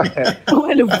 C'est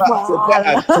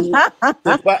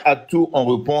pas à tout on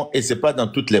répond et c'est pas dans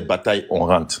toutes les batailles on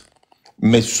rentre.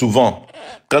 Mais souvent,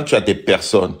 quand tu as des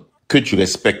personnes que tu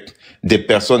respectes, des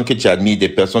personnes que tu admires, des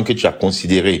personnes que tu as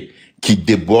considérées, qui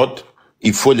débordent,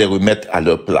 il faut les remettre à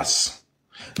leur place.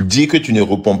 Dire que tu ne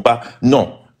réponds pas,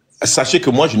 non. Sachez que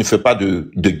moi, je ne fais pas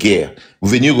de guerre. Vous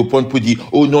venez répondre pour dire,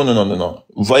 oh non, non, non, non, non.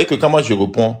 Vous voyez que quand moi je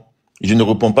réponds, je ne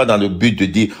réponds pas dans le but de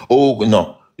dire, oh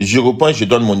non. Je réponds, je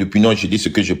donne mon opinion, je dis ce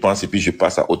que je pense et puis je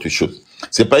passe à autre chose.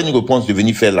 C'est pas une réponse de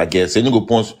venir faire la guerre. C'est une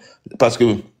réponse parce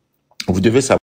que vous devez savoir.